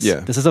violence. Yeah.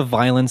 This is a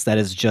violence that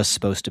is just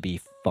supposed to be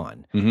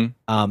fun.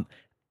 Mm-hmm.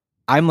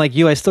 I'm like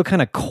you, I still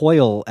kind of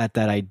coil at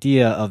that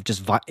idea of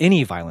just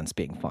any violence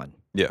being fun.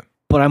 Yeah.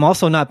 But I'm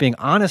also not being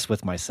honest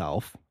with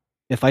myself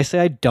if I say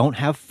I don't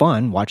have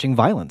fun watching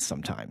violence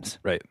sometimes.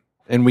 Right.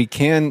 And we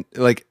can,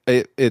 like,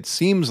 it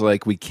seems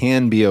like we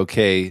can be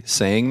okay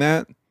saying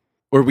that,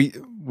 or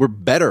we're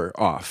better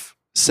off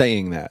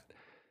saying that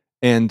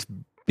and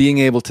being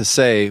able to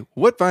say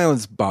what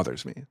violence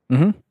bothers me.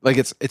 Mm-hmm. Like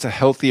it's a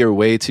healthier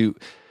way to,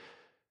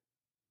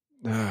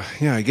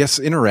 I guess,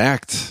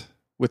 interact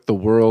with the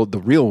world, the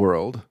real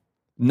world,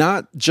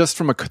 not just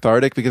from a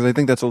cathartic, because I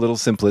think that's a little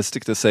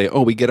simplistic to say,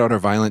 oh, we get out our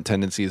violent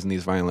tendencies in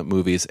these violent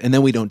movies and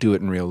then we don't do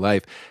it in real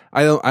life.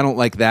 I don't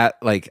like that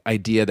like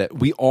idea that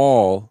we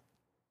all,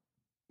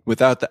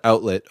 without the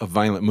outlet of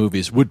violent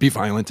movies, would be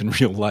violent in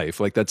real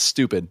life. Like, that's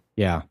stupid.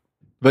 Yeah.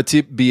 But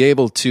to be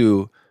able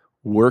to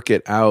work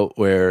it out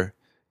where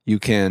you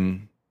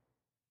can,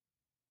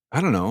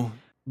 I don't know.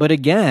 But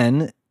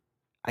again,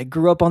 I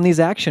grew up on these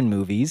action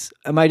movies.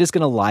 Am I just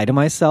going to lie to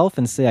myself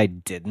and say I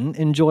didn't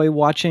enjoy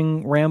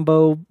watching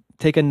Rambo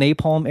take a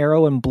napalm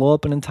arrow and blow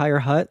up an entire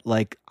hut?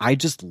 Like, I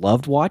just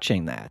loved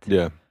watching that.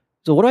 Yeah.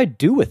 So what do I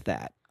do with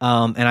that?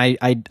 And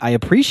I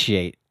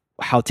appreciate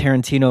how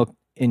Tarantino,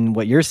 in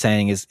what you're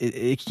saying, is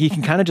he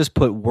can kind of just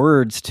put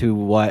words to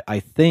what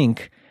I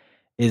think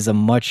is a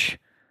much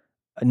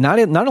not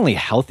only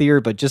healthier,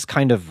 but just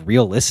kind of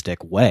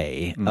realistic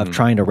way of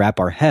trying to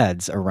wrap our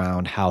heads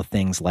around how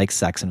things like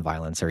sex and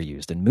violence are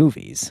used in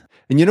movies.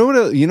 And you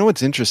know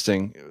what's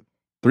interesting?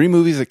 3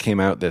 movies that came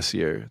out this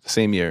year, the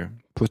same year: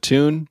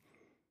 Platoon,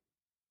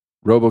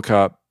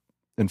 RoboCop,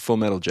 and Full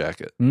Metal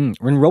Jacket. When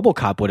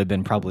RoboCop would have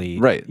been probably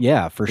right,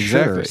 yeah, for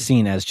exactly. sure,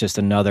 seen as just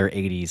another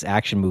 80s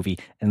action movie,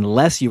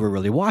 unless you were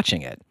really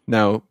watching it.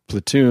 Now,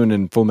 Platoon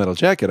and Full Metal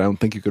Jacket, I don't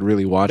think you could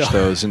really watch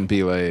those and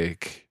be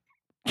like,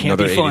 Can't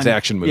another be fun. 80s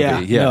action movie.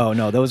 Yeah.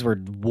 No, those were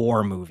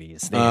war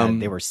movies.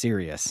 They were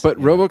serious. But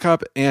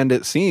RoboCop and,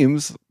 it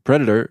seems,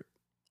 Predator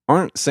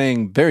aren't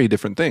saying very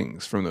different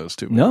things from those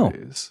two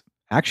movies.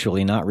 No,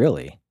 actually, not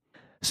really.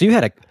 So you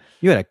had a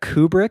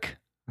Kubrick,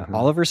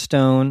 Oliver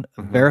Stone,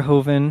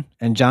 Verhoeven,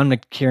 and John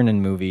McTiernan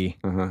movie,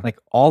 like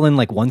all in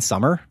like one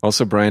summer.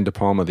 Also, Brian De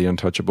Palma, The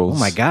Untouchables. Oh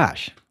my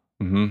gosh!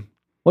 Mm-hmm.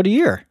 What a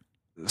year!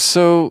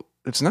 So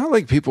it's not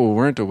like people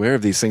weren't aware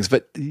of these things,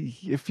 but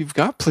if you've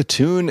got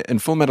Platoon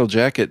and Full Metal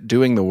Jacket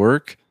doing the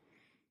work,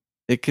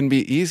 it can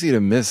be easy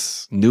to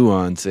miss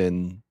nuance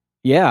in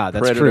that's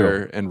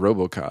Predator true. and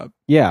RoboCop.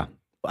 Yeah,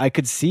 I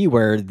could see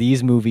where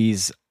these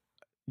movies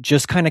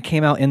just kind of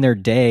came out in their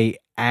day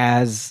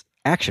as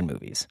action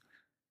movies.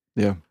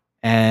 Yeah.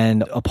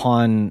 And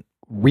upon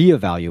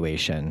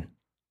reevaluation,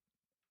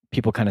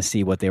 people kind of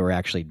see what they were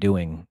actually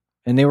doing.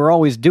 And they were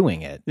always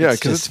doing it. Yeah,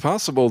 because it's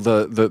possible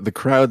the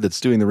crowd that's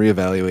doing the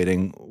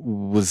reevaluating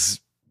was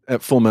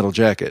at Full Metal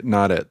Jacket,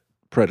 not at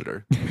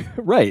Predator.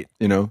 Right.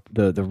 You know?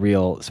 The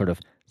real sort of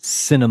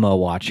cinema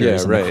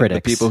watchers and the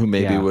critics. The people who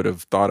maybe would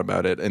have thought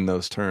about it in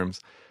those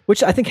terms.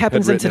 Which I think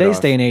happens in today's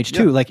day and age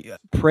too. Yeah. Like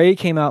Prey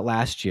came out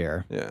last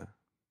year. Yeah.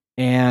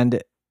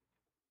 And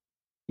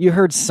you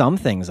heard some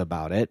things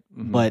about it,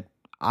 but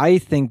I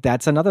think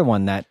that's another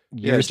one that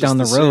years down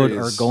the road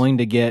are going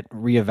to get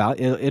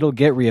it'll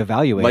get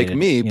reevaluated. Like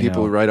me,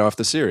 people write off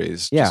the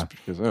series just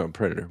because,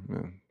 Predator.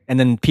 Yeah. And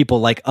then people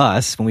like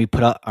us, when we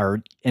put up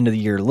our end of the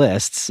year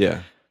lists,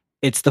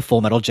 it's the Full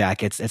Metal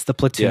Jackets, it's the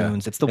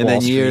Platoons, it's the Wall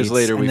Streets. And then years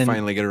later, we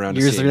finally get around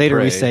to seeing Years later,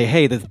 Prey. we say,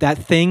 hey, that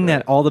thing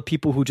that all the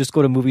people who just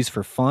go to movies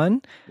for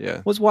fun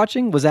was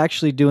watching was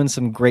actually doing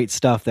some great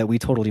stuff that we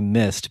totally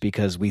missed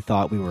because we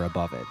thought we were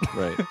above it.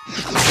 Right.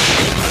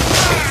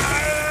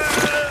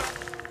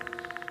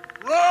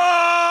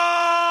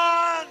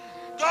 Run!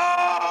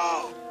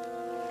 Go!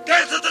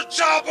 Get to the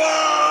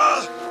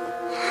chopper!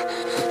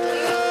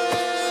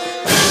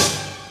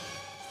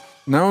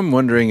 Now I'm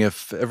wondering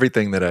if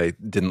everything that I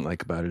didn't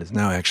like about it is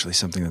now actually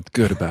something that's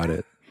good about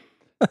it.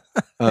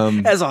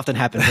 As often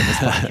happens in this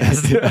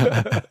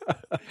podcast.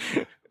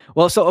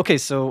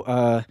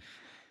 So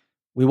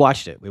we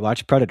watched it. We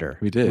watched Predator.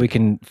 We did. We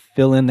can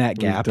fill in that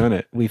gap. We've done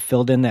it. We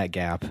filled in that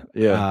gap.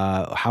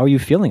 Yeah. How are you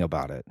feeling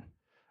about it?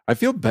 I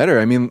feel better.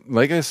 I mean,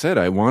 like I said,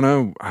 I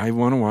wanna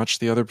watch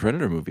the other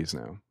Predator movies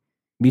now.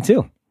 Me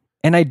too.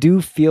 And I do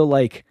feel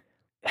like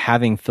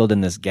having filled in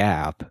this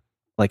gap,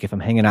 like if I'm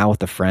hanging out with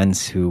the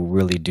friends who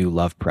really do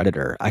love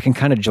Predator, I can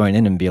kind of join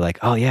in and be like,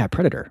 oh yeah,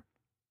 Predator.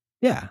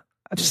 Yeah.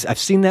 I've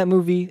seen that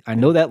movie. I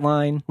know that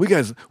line. We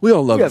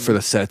all love it for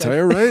the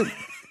satire, right?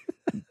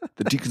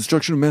 The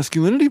deconstruction of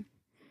masculinity.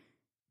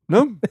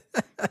 No?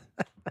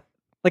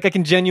 Like I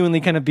can genuinely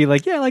kind of be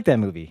like, yeah, I like that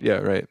movie. Yeah,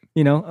 right.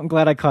 You know, I'm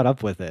glad I caught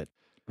up with it.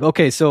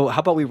 Okay, so how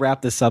about we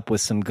wrap this up with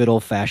some good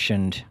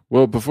old-fashioned...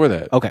 Well, before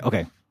that.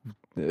 Okay.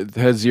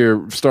 Has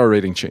your star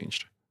rating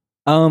changed?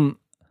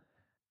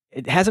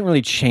 it hasn't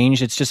really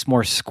changed. It's just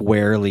more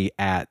squarely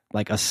at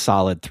like a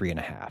solid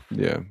 3.5.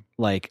 Yeah.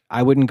 Like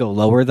I wouldn't go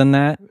lower than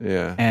that.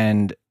 Yeah.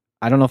 And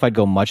I don't know if I'd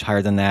go much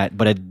higher than that,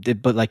 but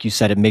but like you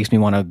said, it makes me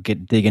want to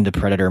dig into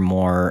Predator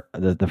more,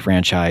 the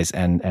franchise,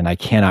 and I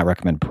cannot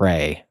recommend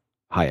Prey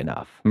high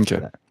enough.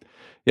 Okay.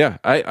 Yeah,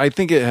 I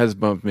think it has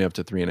bumped me up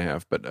to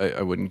 3.5, but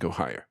I wouldn't go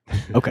higher.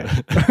 Okay.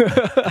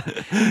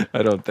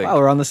 I don't think. Wow,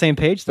 we're on the same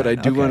page then. But I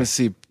do want to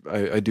see.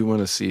 I do want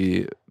to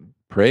see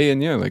Prey,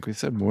 and yeah, like we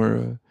said,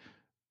 more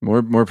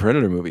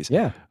Predator movies.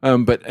 Yeah.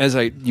 But as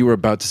you were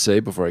about to say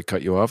before I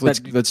cut you off,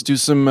 let's do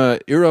some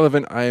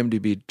irrelevant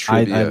IMDb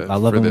trivia. I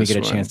love when we get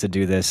a one. chance to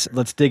do this.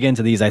 Let's dig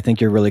into these. I think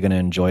you're really going to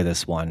enjoy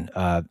this one.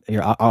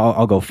 Here,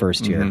 I'll go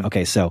first here. Mm-hmm.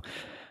 Okay, so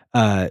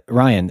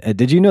Ryan,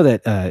 did you know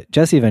that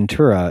Jesse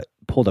Ventura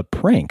pulled a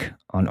prank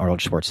on Arnold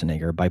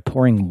Schwarzenegger by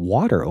pouring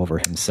water over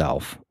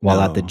himself while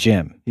at the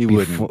gym?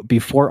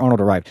 Before Arnold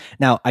arrived.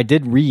 Now, I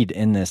did read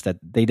in this that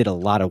they did a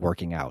lot of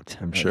working out.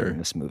 I'm sure. In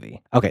this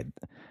movie. Okay,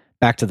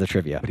 back to the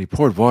trivia. But he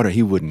poured water.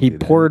 He wouldn't. He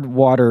poured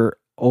water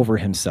over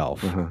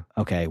himself.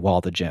 Okay, while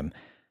at the gym,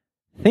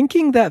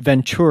 thinking that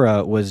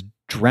Ventura was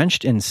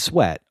drenched in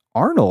sweat.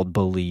 Arnold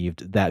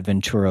believed that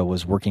Ventura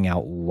was working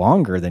out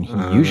longer than he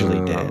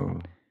usually did.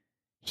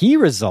 He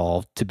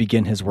resolved to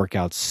begin his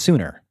workouts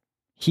sooner.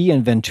 He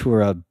and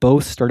Ventura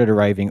both started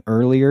arriving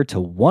earlier to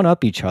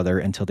one-up each other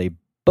until they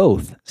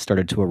both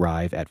started to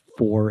arrive at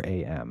 4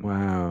 a.m.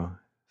 Wow.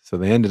 So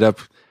they ended up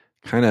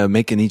kind of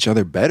making each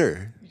other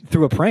better.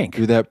 Through a prank.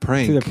 Through that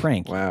prank. Through the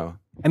prank. Wow.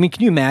 I mean,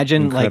 can you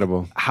imagine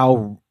Incredible.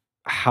 Like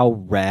how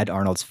red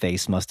Arnold's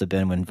face must have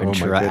been when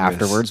Ventura goodness.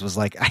 afterwards was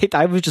like,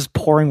 I was just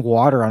pouring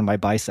water on my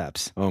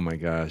biceps. Oh my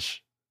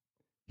gosh.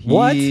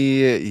 What?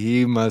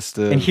 He must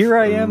have And here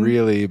I am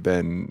really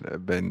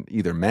been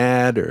either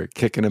mad or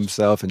kicking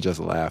himself and just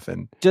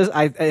laughing.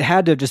 It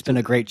had to have just been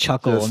a great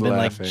chuckle Just and been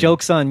laughing. like,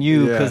 joke's on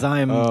you because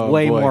I'm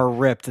way boy. more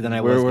ripped than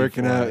I was We're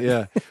working before. out,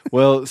 yeah.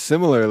 Well,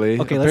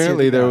 similarly, Okay, let's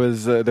apparently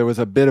hear- there was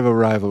a bit of a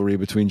rivalry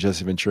between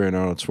Jesse Ventura and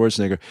Arnold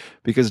Schwarzenegger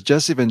because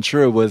Jesse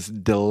Ventura was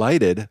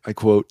delighted, I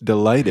quote,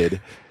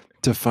 delighted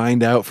to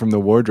find out from the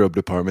wardrobe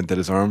department that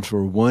his arms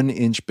were 1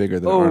 inch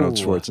bigger than Arnold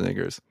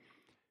Schwarzenegger's.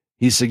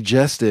 He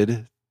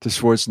suggested to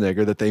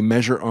Schwarzenegger that they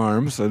measure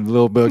arms, a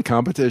little bit of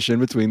competition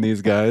between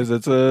these guys.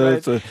 That's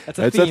a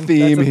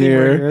theme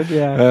here.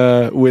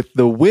 Yeah. With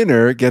the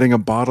winner getting a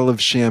bottle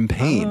of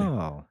champagne.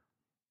 Oh.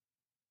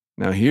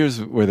 Now here's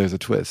where there's a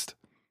twist.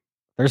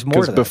 There's more to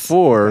Because this.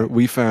 before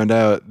we found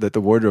out that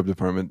the wardrobe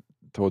department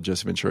told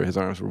Jesse Ventura his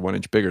arms were 1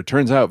 inch bigger.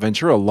 Turns out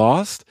Ventura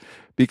lost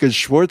because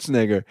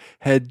Schwarzenegger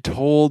had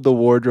told the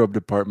wardrobe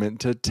department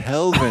to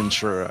tell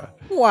Ventura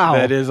Wow.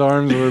 that his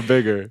arms were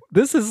bigger.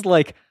 This is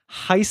like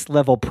heist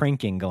level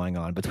pranking going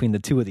on between the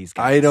two of these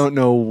guys. I don't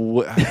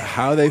know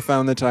how they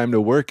found the time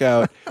to work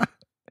out,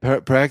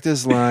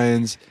 practice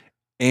lines,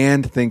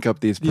 and think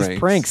up these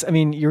pranks. I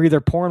mean, you're either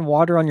pouring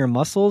water on your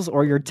muscles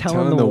or you're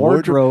telling the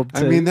wardrobe to...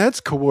 I mean, that's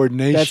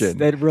coordination.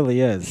 That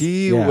really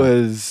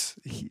is.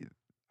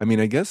 I mean,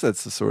 I guess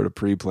that's the sort of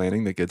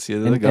pre-planning that gets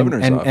you to the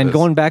governor's office. And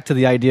going back to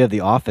the idea of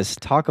the office,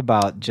 talk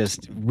about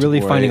just really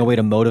finding a way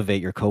to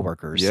motivate your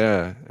coworkers.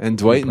 Yeah, and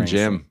Dwight and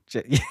Jim,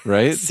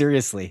 right?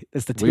 Seriously,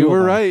 it's the two. We of were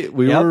them. right.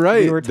 We Yep, were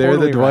right. we were They're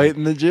totally the Dwight right.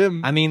 and the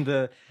Jim. I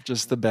mean,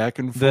 just the back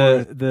and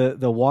forth.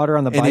 The water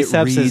on the And it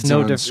biceps is reads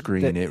no on different.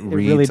 screen. It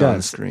really reads on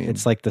does. screen.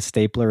 It's like the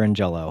stapler in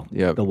Jell-O.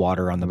 Yep. The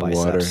water on the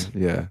biceps. Water,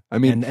 yeah. I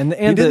mean, And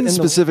he didn't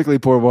specifically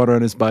pour water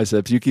on his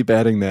biceps. You keep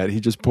adding that. He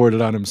just poured it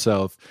on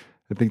himself.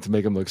 I think to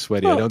make him look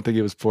sweaty. I don't think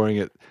he was pouring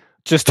it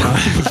just on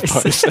his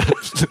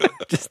biceps.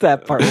 Just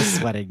that part was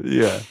sweating.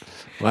 Yeah.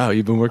 Wow,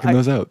 you've been working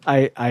those out.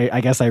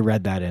 I guess I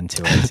read that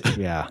into it.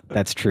 Yeah,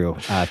 that's true.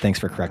 Thanks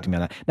for correcting me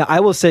on that. Now I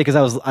will say,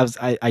 because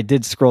I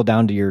did scroll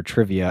down to your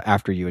trivia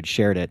after you had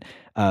shared it.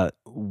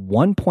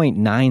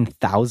 1.9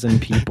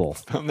 thousand people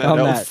found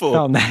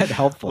that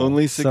helpful.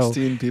 Only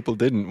 16 people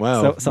didn't.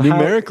 Wow. So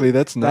numerically,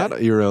 that's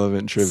not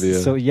irrelevant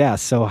trivia.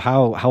 So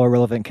how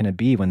irrelevant can it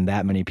be when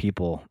that many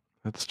people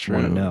that's true.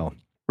 want to know?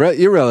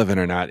 Irrelevant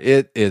or not,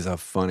 it is a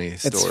funny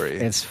story.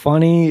 It's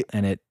funny,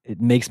 and it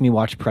makes me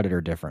watch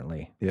Predator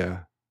differently.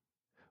 Yeah.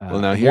 Well,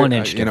 now here, 1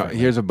 inch.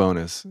 Here's a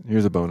bonus.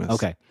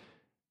 Okay.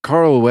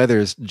 Carl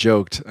Weathers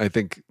joked. I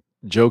think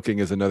joking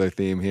is another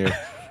theme here.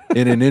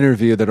 In an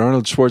interview, that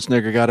Arnold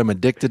Schwarzenegger got him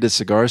addicted to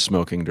cigar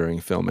smoking during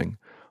filming.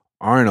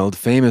 Arnold,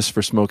 famous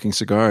for smoking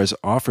cigars,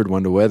 offered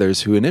one to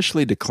Weathers, who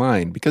initially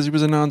declined because he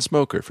was a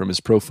non-smoker from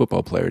his pro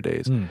football player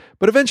days,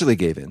 but eventually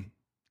gave in.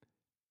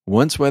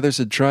 Once Weathers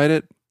had tried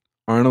it,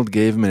 Arnold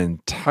gave him an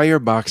entire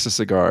box of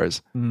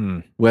cigars.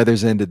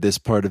 Weathers ended this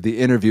part of the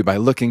interview by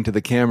looking to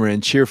the camera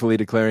and cheerfully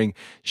declaring,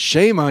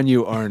 "Shame on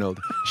you, Arnold.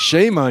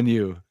 Shame on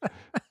you."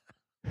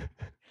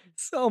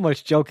 So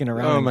much joking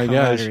around. Oh my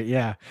gosh!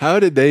 Yeah. How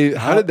did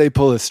they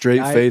pull a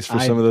straight face for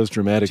some of those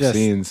dramatic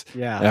scenes?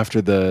 Yeah.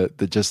 After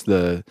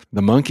the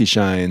monkey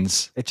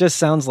shines. It just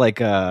sounds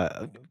like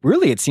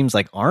really, it seems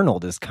like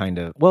Arnold is kind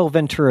of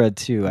Ventura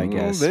too, I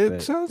guess.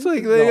 It sounds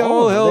like they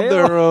all held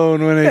their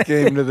own when it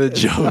came to the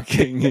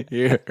joking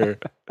here.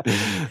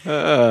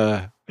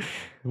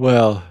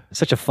 Well,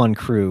 Such a fun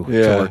crew to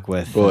Yeah, work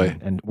with boy.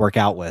 and work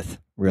out with,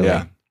 really.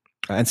 Yeah.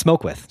 And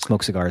smoke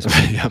cigars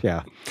with. Yep.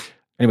 Yeah.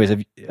 Anyways,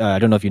 I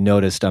don't know if you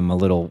noticed, I'm a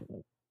little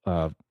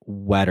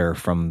wetter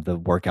from the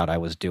workout I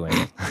was doing.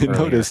 I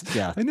noticed.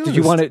 Yeah. I Do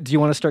you want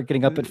to start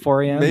getting up at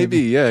 4 a.m.? Maybe,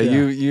 yeah.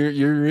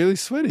 You're really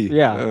sweaty.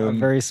 Yeah, I'm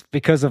very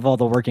because of all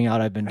the working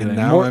out I've been doing. And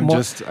now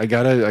I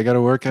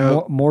gotta work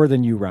out. More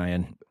than you,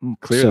 Ryan.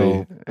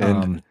 Clearly. So,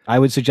 And I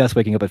would suggest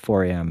waking up at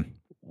 4 a.m.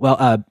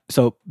 Well,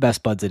 so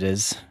best buds it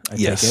is. I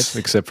yes, take it.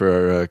 except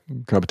for our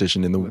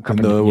competition in the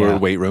Yeah.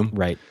 weight room.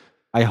 Right.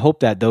 I hope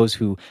that those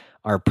who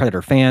are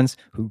Predator fans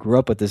who grew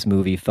up with this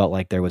movie felt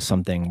like there was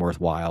something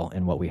worthwhile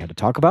in what we had to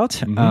talk about.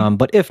 Mm-hmm.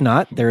 But if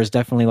not, there is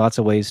definitely lots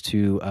of ways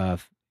to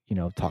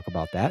talk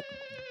about that.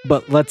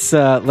 But let's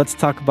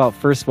talk about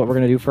first what we're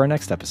going to do for our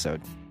next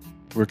episode.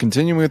 We're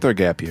continuing with our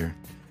gap year,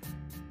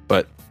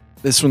 but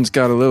this one's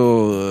got a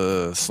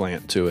little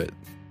slant to it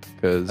A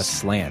because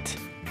slant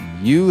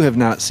you have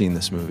not seen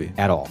this movie,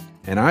 at all.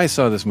 and I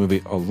saw this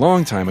movie a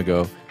long time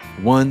ago,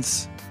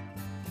 once,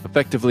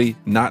 effectively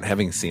not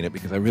having seen it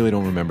because I really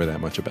don't remember that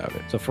much about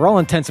it. So for all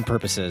intents and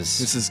purposes,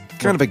 This is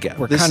kind of a gap.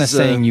 We're This kind of is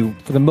saying you,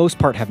 for the most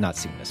part, have not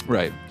seen this.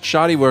 right,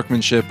 shoddy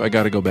workmanship. I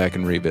got to go back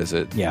and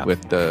revisit Yeah.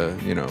 with the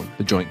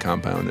the joint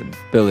compound and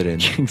fill it in,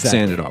 Exactly.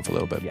 sand it off a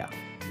little bit. Yeah,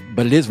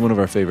 But it is one of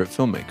our favorite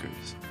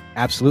filmmakers.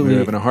 absolutely. We're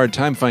having a hard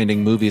time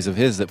finding movies of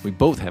his that we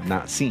both have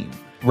not seen.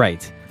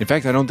 Right. In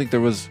fact, I don't think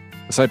there was,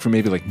 aside from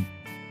maybe like,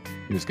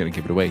 he was going to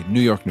give it away, New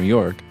York, New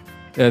York.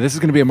 This is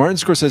going to be a Martin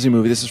Scorsese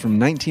movie. This is from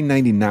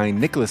 1999.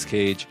 Nicolas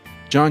Cage,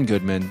 John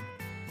Goodman,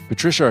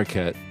 Patricia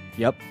Arquette,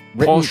 Yep.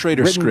 Paul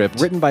Schrader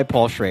script. Written by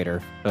Paul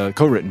Schrader.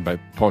 Co-written by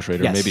Paul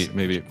Schrader. Yes.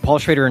 Maybe. Paul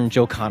Schrader and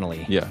Joe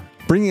Connolly. Yeah.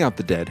 Bringing Out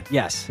the Dead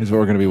Yes. is what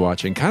we're going to be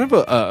watching. Kind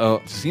of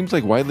a seems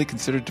like widely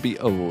considered to be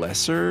a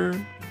lesser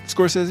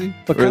Scorsese,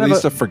 But or at kind of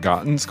least a- a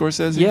forgotten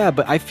Scorsese. Yeah,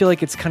 but I feel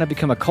like it's kind of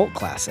become a cult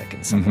classic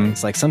in some Mhm.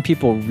 ways. Like some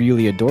people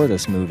really adore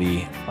this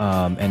movie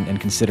and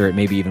consider it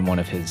maybe even one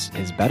of his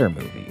better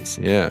movies.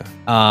 Yeah.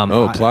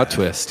 Plot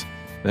twist.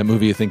 That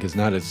movie you think is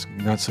not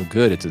so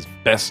good. It's his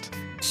best.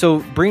 So,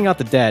 Bringing Out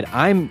the Dead,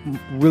 I'm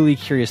really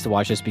curious to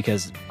watch this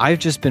because I've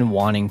just been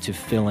wanting to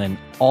fill in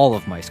all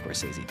of my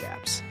Scorsese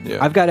gaps. Yeah.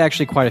 I've got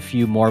actually quite a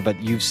few more, but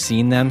you've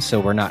seen them, so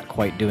we're not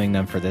quite doing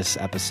them for this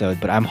episode.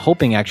 But I'm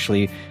hoping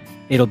actually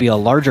it'll be a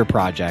larger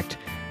project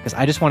because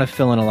I just want to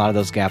fill in a lot of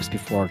those gaps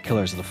before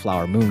Killers of the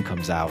Flower Moon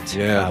comes out,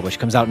 Yeah. which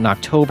comes out in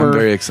October. I'm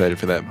very excited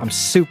for that. I'm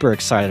super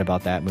excited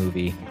about that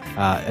movie.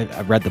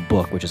 I read the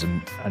book, which is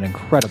an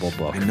incredible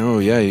book. I know,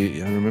 yeah.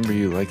 I remember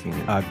you liking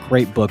it. A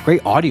great book,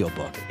 great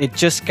audiobook. It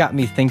just got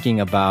me thinking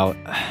about,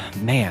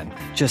 man,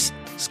 just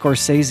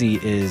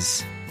Scorsese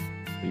is,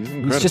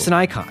 he's just an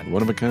icon.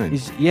 One of a kind.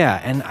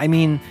 And I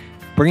mean,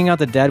 Bringing Out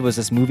the Dead was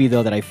this movie,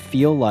 though, that I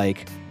feel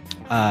like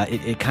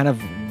it kind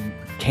of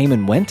came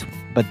and went.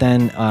 But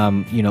then,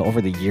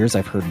 over the years,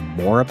 I've heard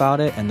more about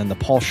it. And then the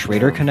Paul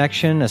Schrader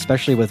connection,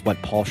 especially with what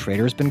Paul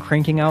Schrader's been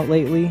cranking out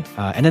lately.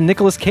 And then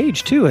Nicolas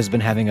Cage, too, has been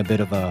having a bit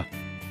of a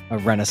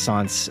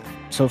renaissance.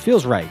 So it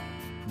feels right.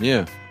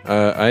 Yeah.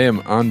 I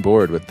am on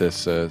board with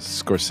this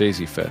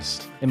Scorsese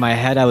fest. In my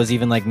head, I was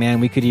even like,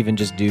 man, we could even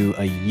just do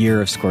a year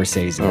of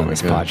Scorsese on my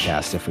this gosh.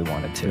 podcast if we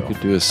wanted to. We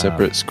could do a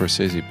separate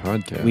Scorsese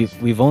podcast.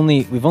 We've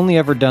only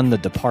ever done The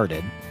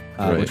Departed,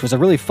 Right. which was a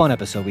really fun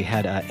episode. We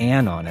had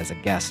Anne on as a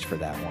guest for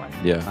that one.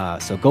 Yeah.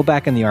 So go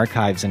back in the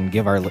archives and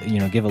give a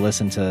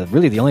listen to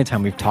really the only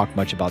time we've talked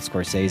much about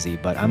Scorsese.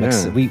 But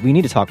we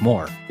need to talk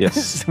more.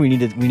 Yes. we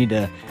need to We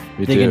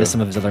dig do. into some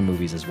of his other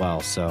movies as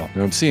well. So.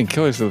 Now, I'm seeing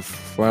Killers of the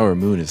Flower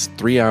Moon is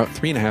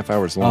 3.5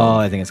 hours Oh,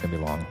 long. I think it's gonna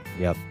be long.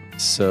 Yep.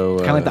 So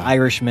Kind of like The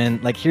Irishman.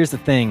 Like, here's the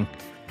thing.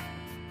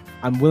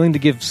 I'm willing to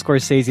give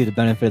Scorsese the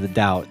benefit of the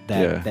doubt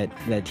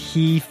that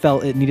he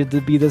felt it needed to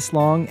be this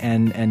long,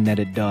 and that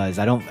it does.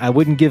 I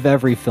wouldn't give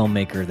every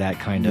filmmaker that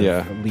kind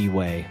of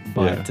leeway,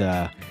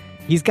 but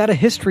he's got a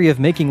history of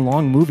making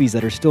long movies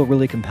that are still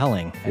really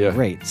compelling and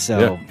great.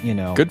 So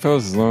Goodfellas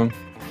is long.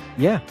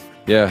 yeah,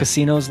 Yeah.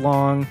 Casino's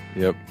long.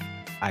 Yep.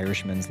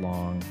 Irishman's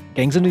long.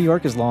 Gangs of New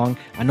York is long.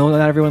 I know not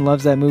everyone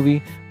loves that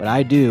movie, but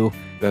I do.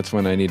 That's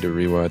one I need to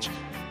rewatch.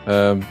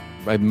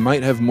 I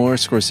might have more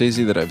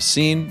Scorsese that I've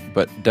seen,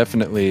 but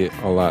definitely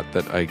a lot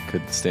that I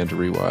could stand to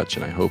rewatch.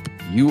 And I hope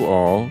you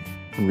all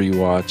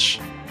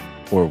rewatch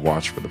or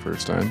watch for the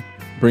first time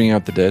Bringing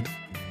Out the Dead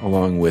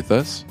along with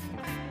us.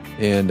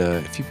 And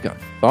if you've got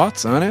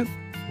thoughts on it,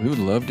 we would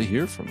love to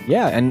hear from you.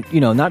 Yeah, and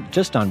not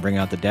just on Bring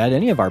Out the Dead,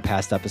 any of our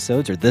past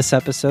episodes or this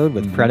episode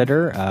with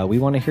Predator, we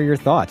want to hear your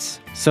thoughts.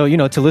 So,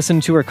 to listen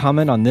to or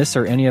comment on this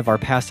or any of our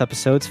past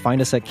episodes,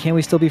 find us at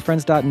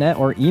canwestillbefriends.net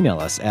or email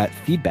us at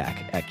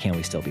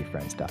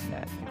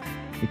feedback@canwestillbefriends.net.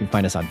 You can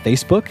find us on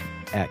Facebook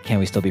at Can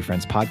We Still Be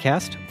Friends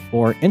Podcast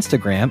or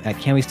Instagram at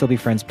Can We Still Be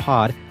Friends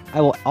Pod.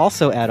 I will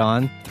also add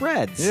on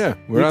Threads. Yeah,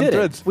 we're on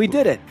Threads. We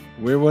did it.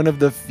 We're one of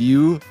the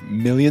few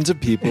millions of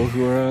people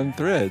who are on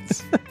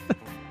Threads.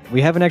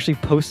 We haven't actually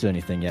posted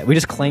anything yet. We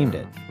just claimed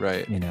it.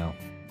 Right.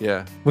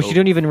 Yeah. Which you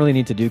don't even really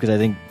need to do because I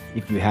think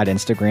if you had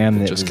Instagram,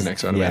 It just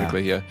connects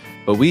automatically, yeah.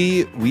 But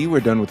we were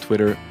done with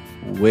Twitter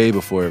way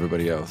before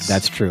everybody else.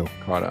 That's true.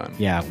 Caught on.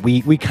 Yeah,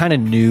 we kind of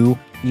knew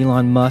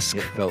Elon Musk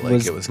It felt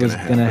like it was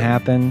gonna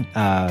happen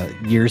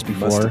years It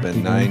before. must have been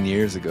even. 9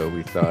 years ago,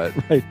 we thought.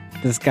 Right.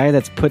 This guy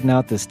that's putting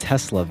out this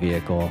Tesla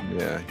vehicle.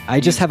 Yeah. I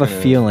just have a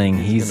feeling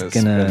he's gonna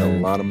spend a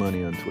lot of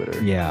money on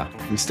Twitter. Yeah.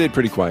 We stayed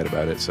pretty quiet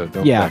about it, so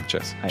don't fact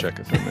check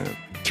us on that.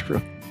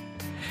 True.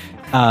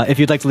 If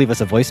you'd like to leave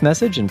us a voice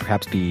message and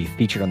perhaps be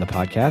featured on the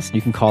podcast,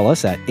 you can call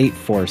us at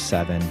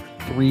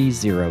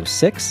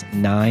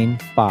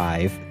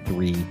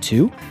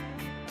 847-306-9532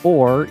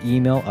 or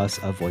email us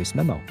a voice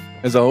memo.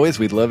 As always,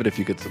 we'd love it if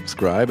you could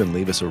subscribe and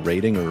leave us a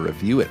rating or a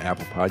review at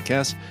Apple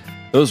Podcasts.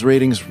 Those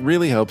ratings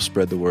really help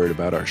spread the word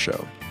about our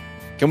show.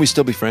 Can We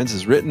Still Be Friends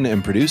is written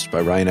and produced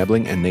by Ryan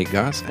Ebling and Nate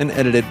Goss and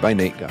edited by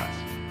Nate Goss.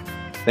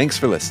 Thanks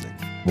for listening.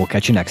 We'll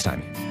catch you next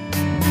time.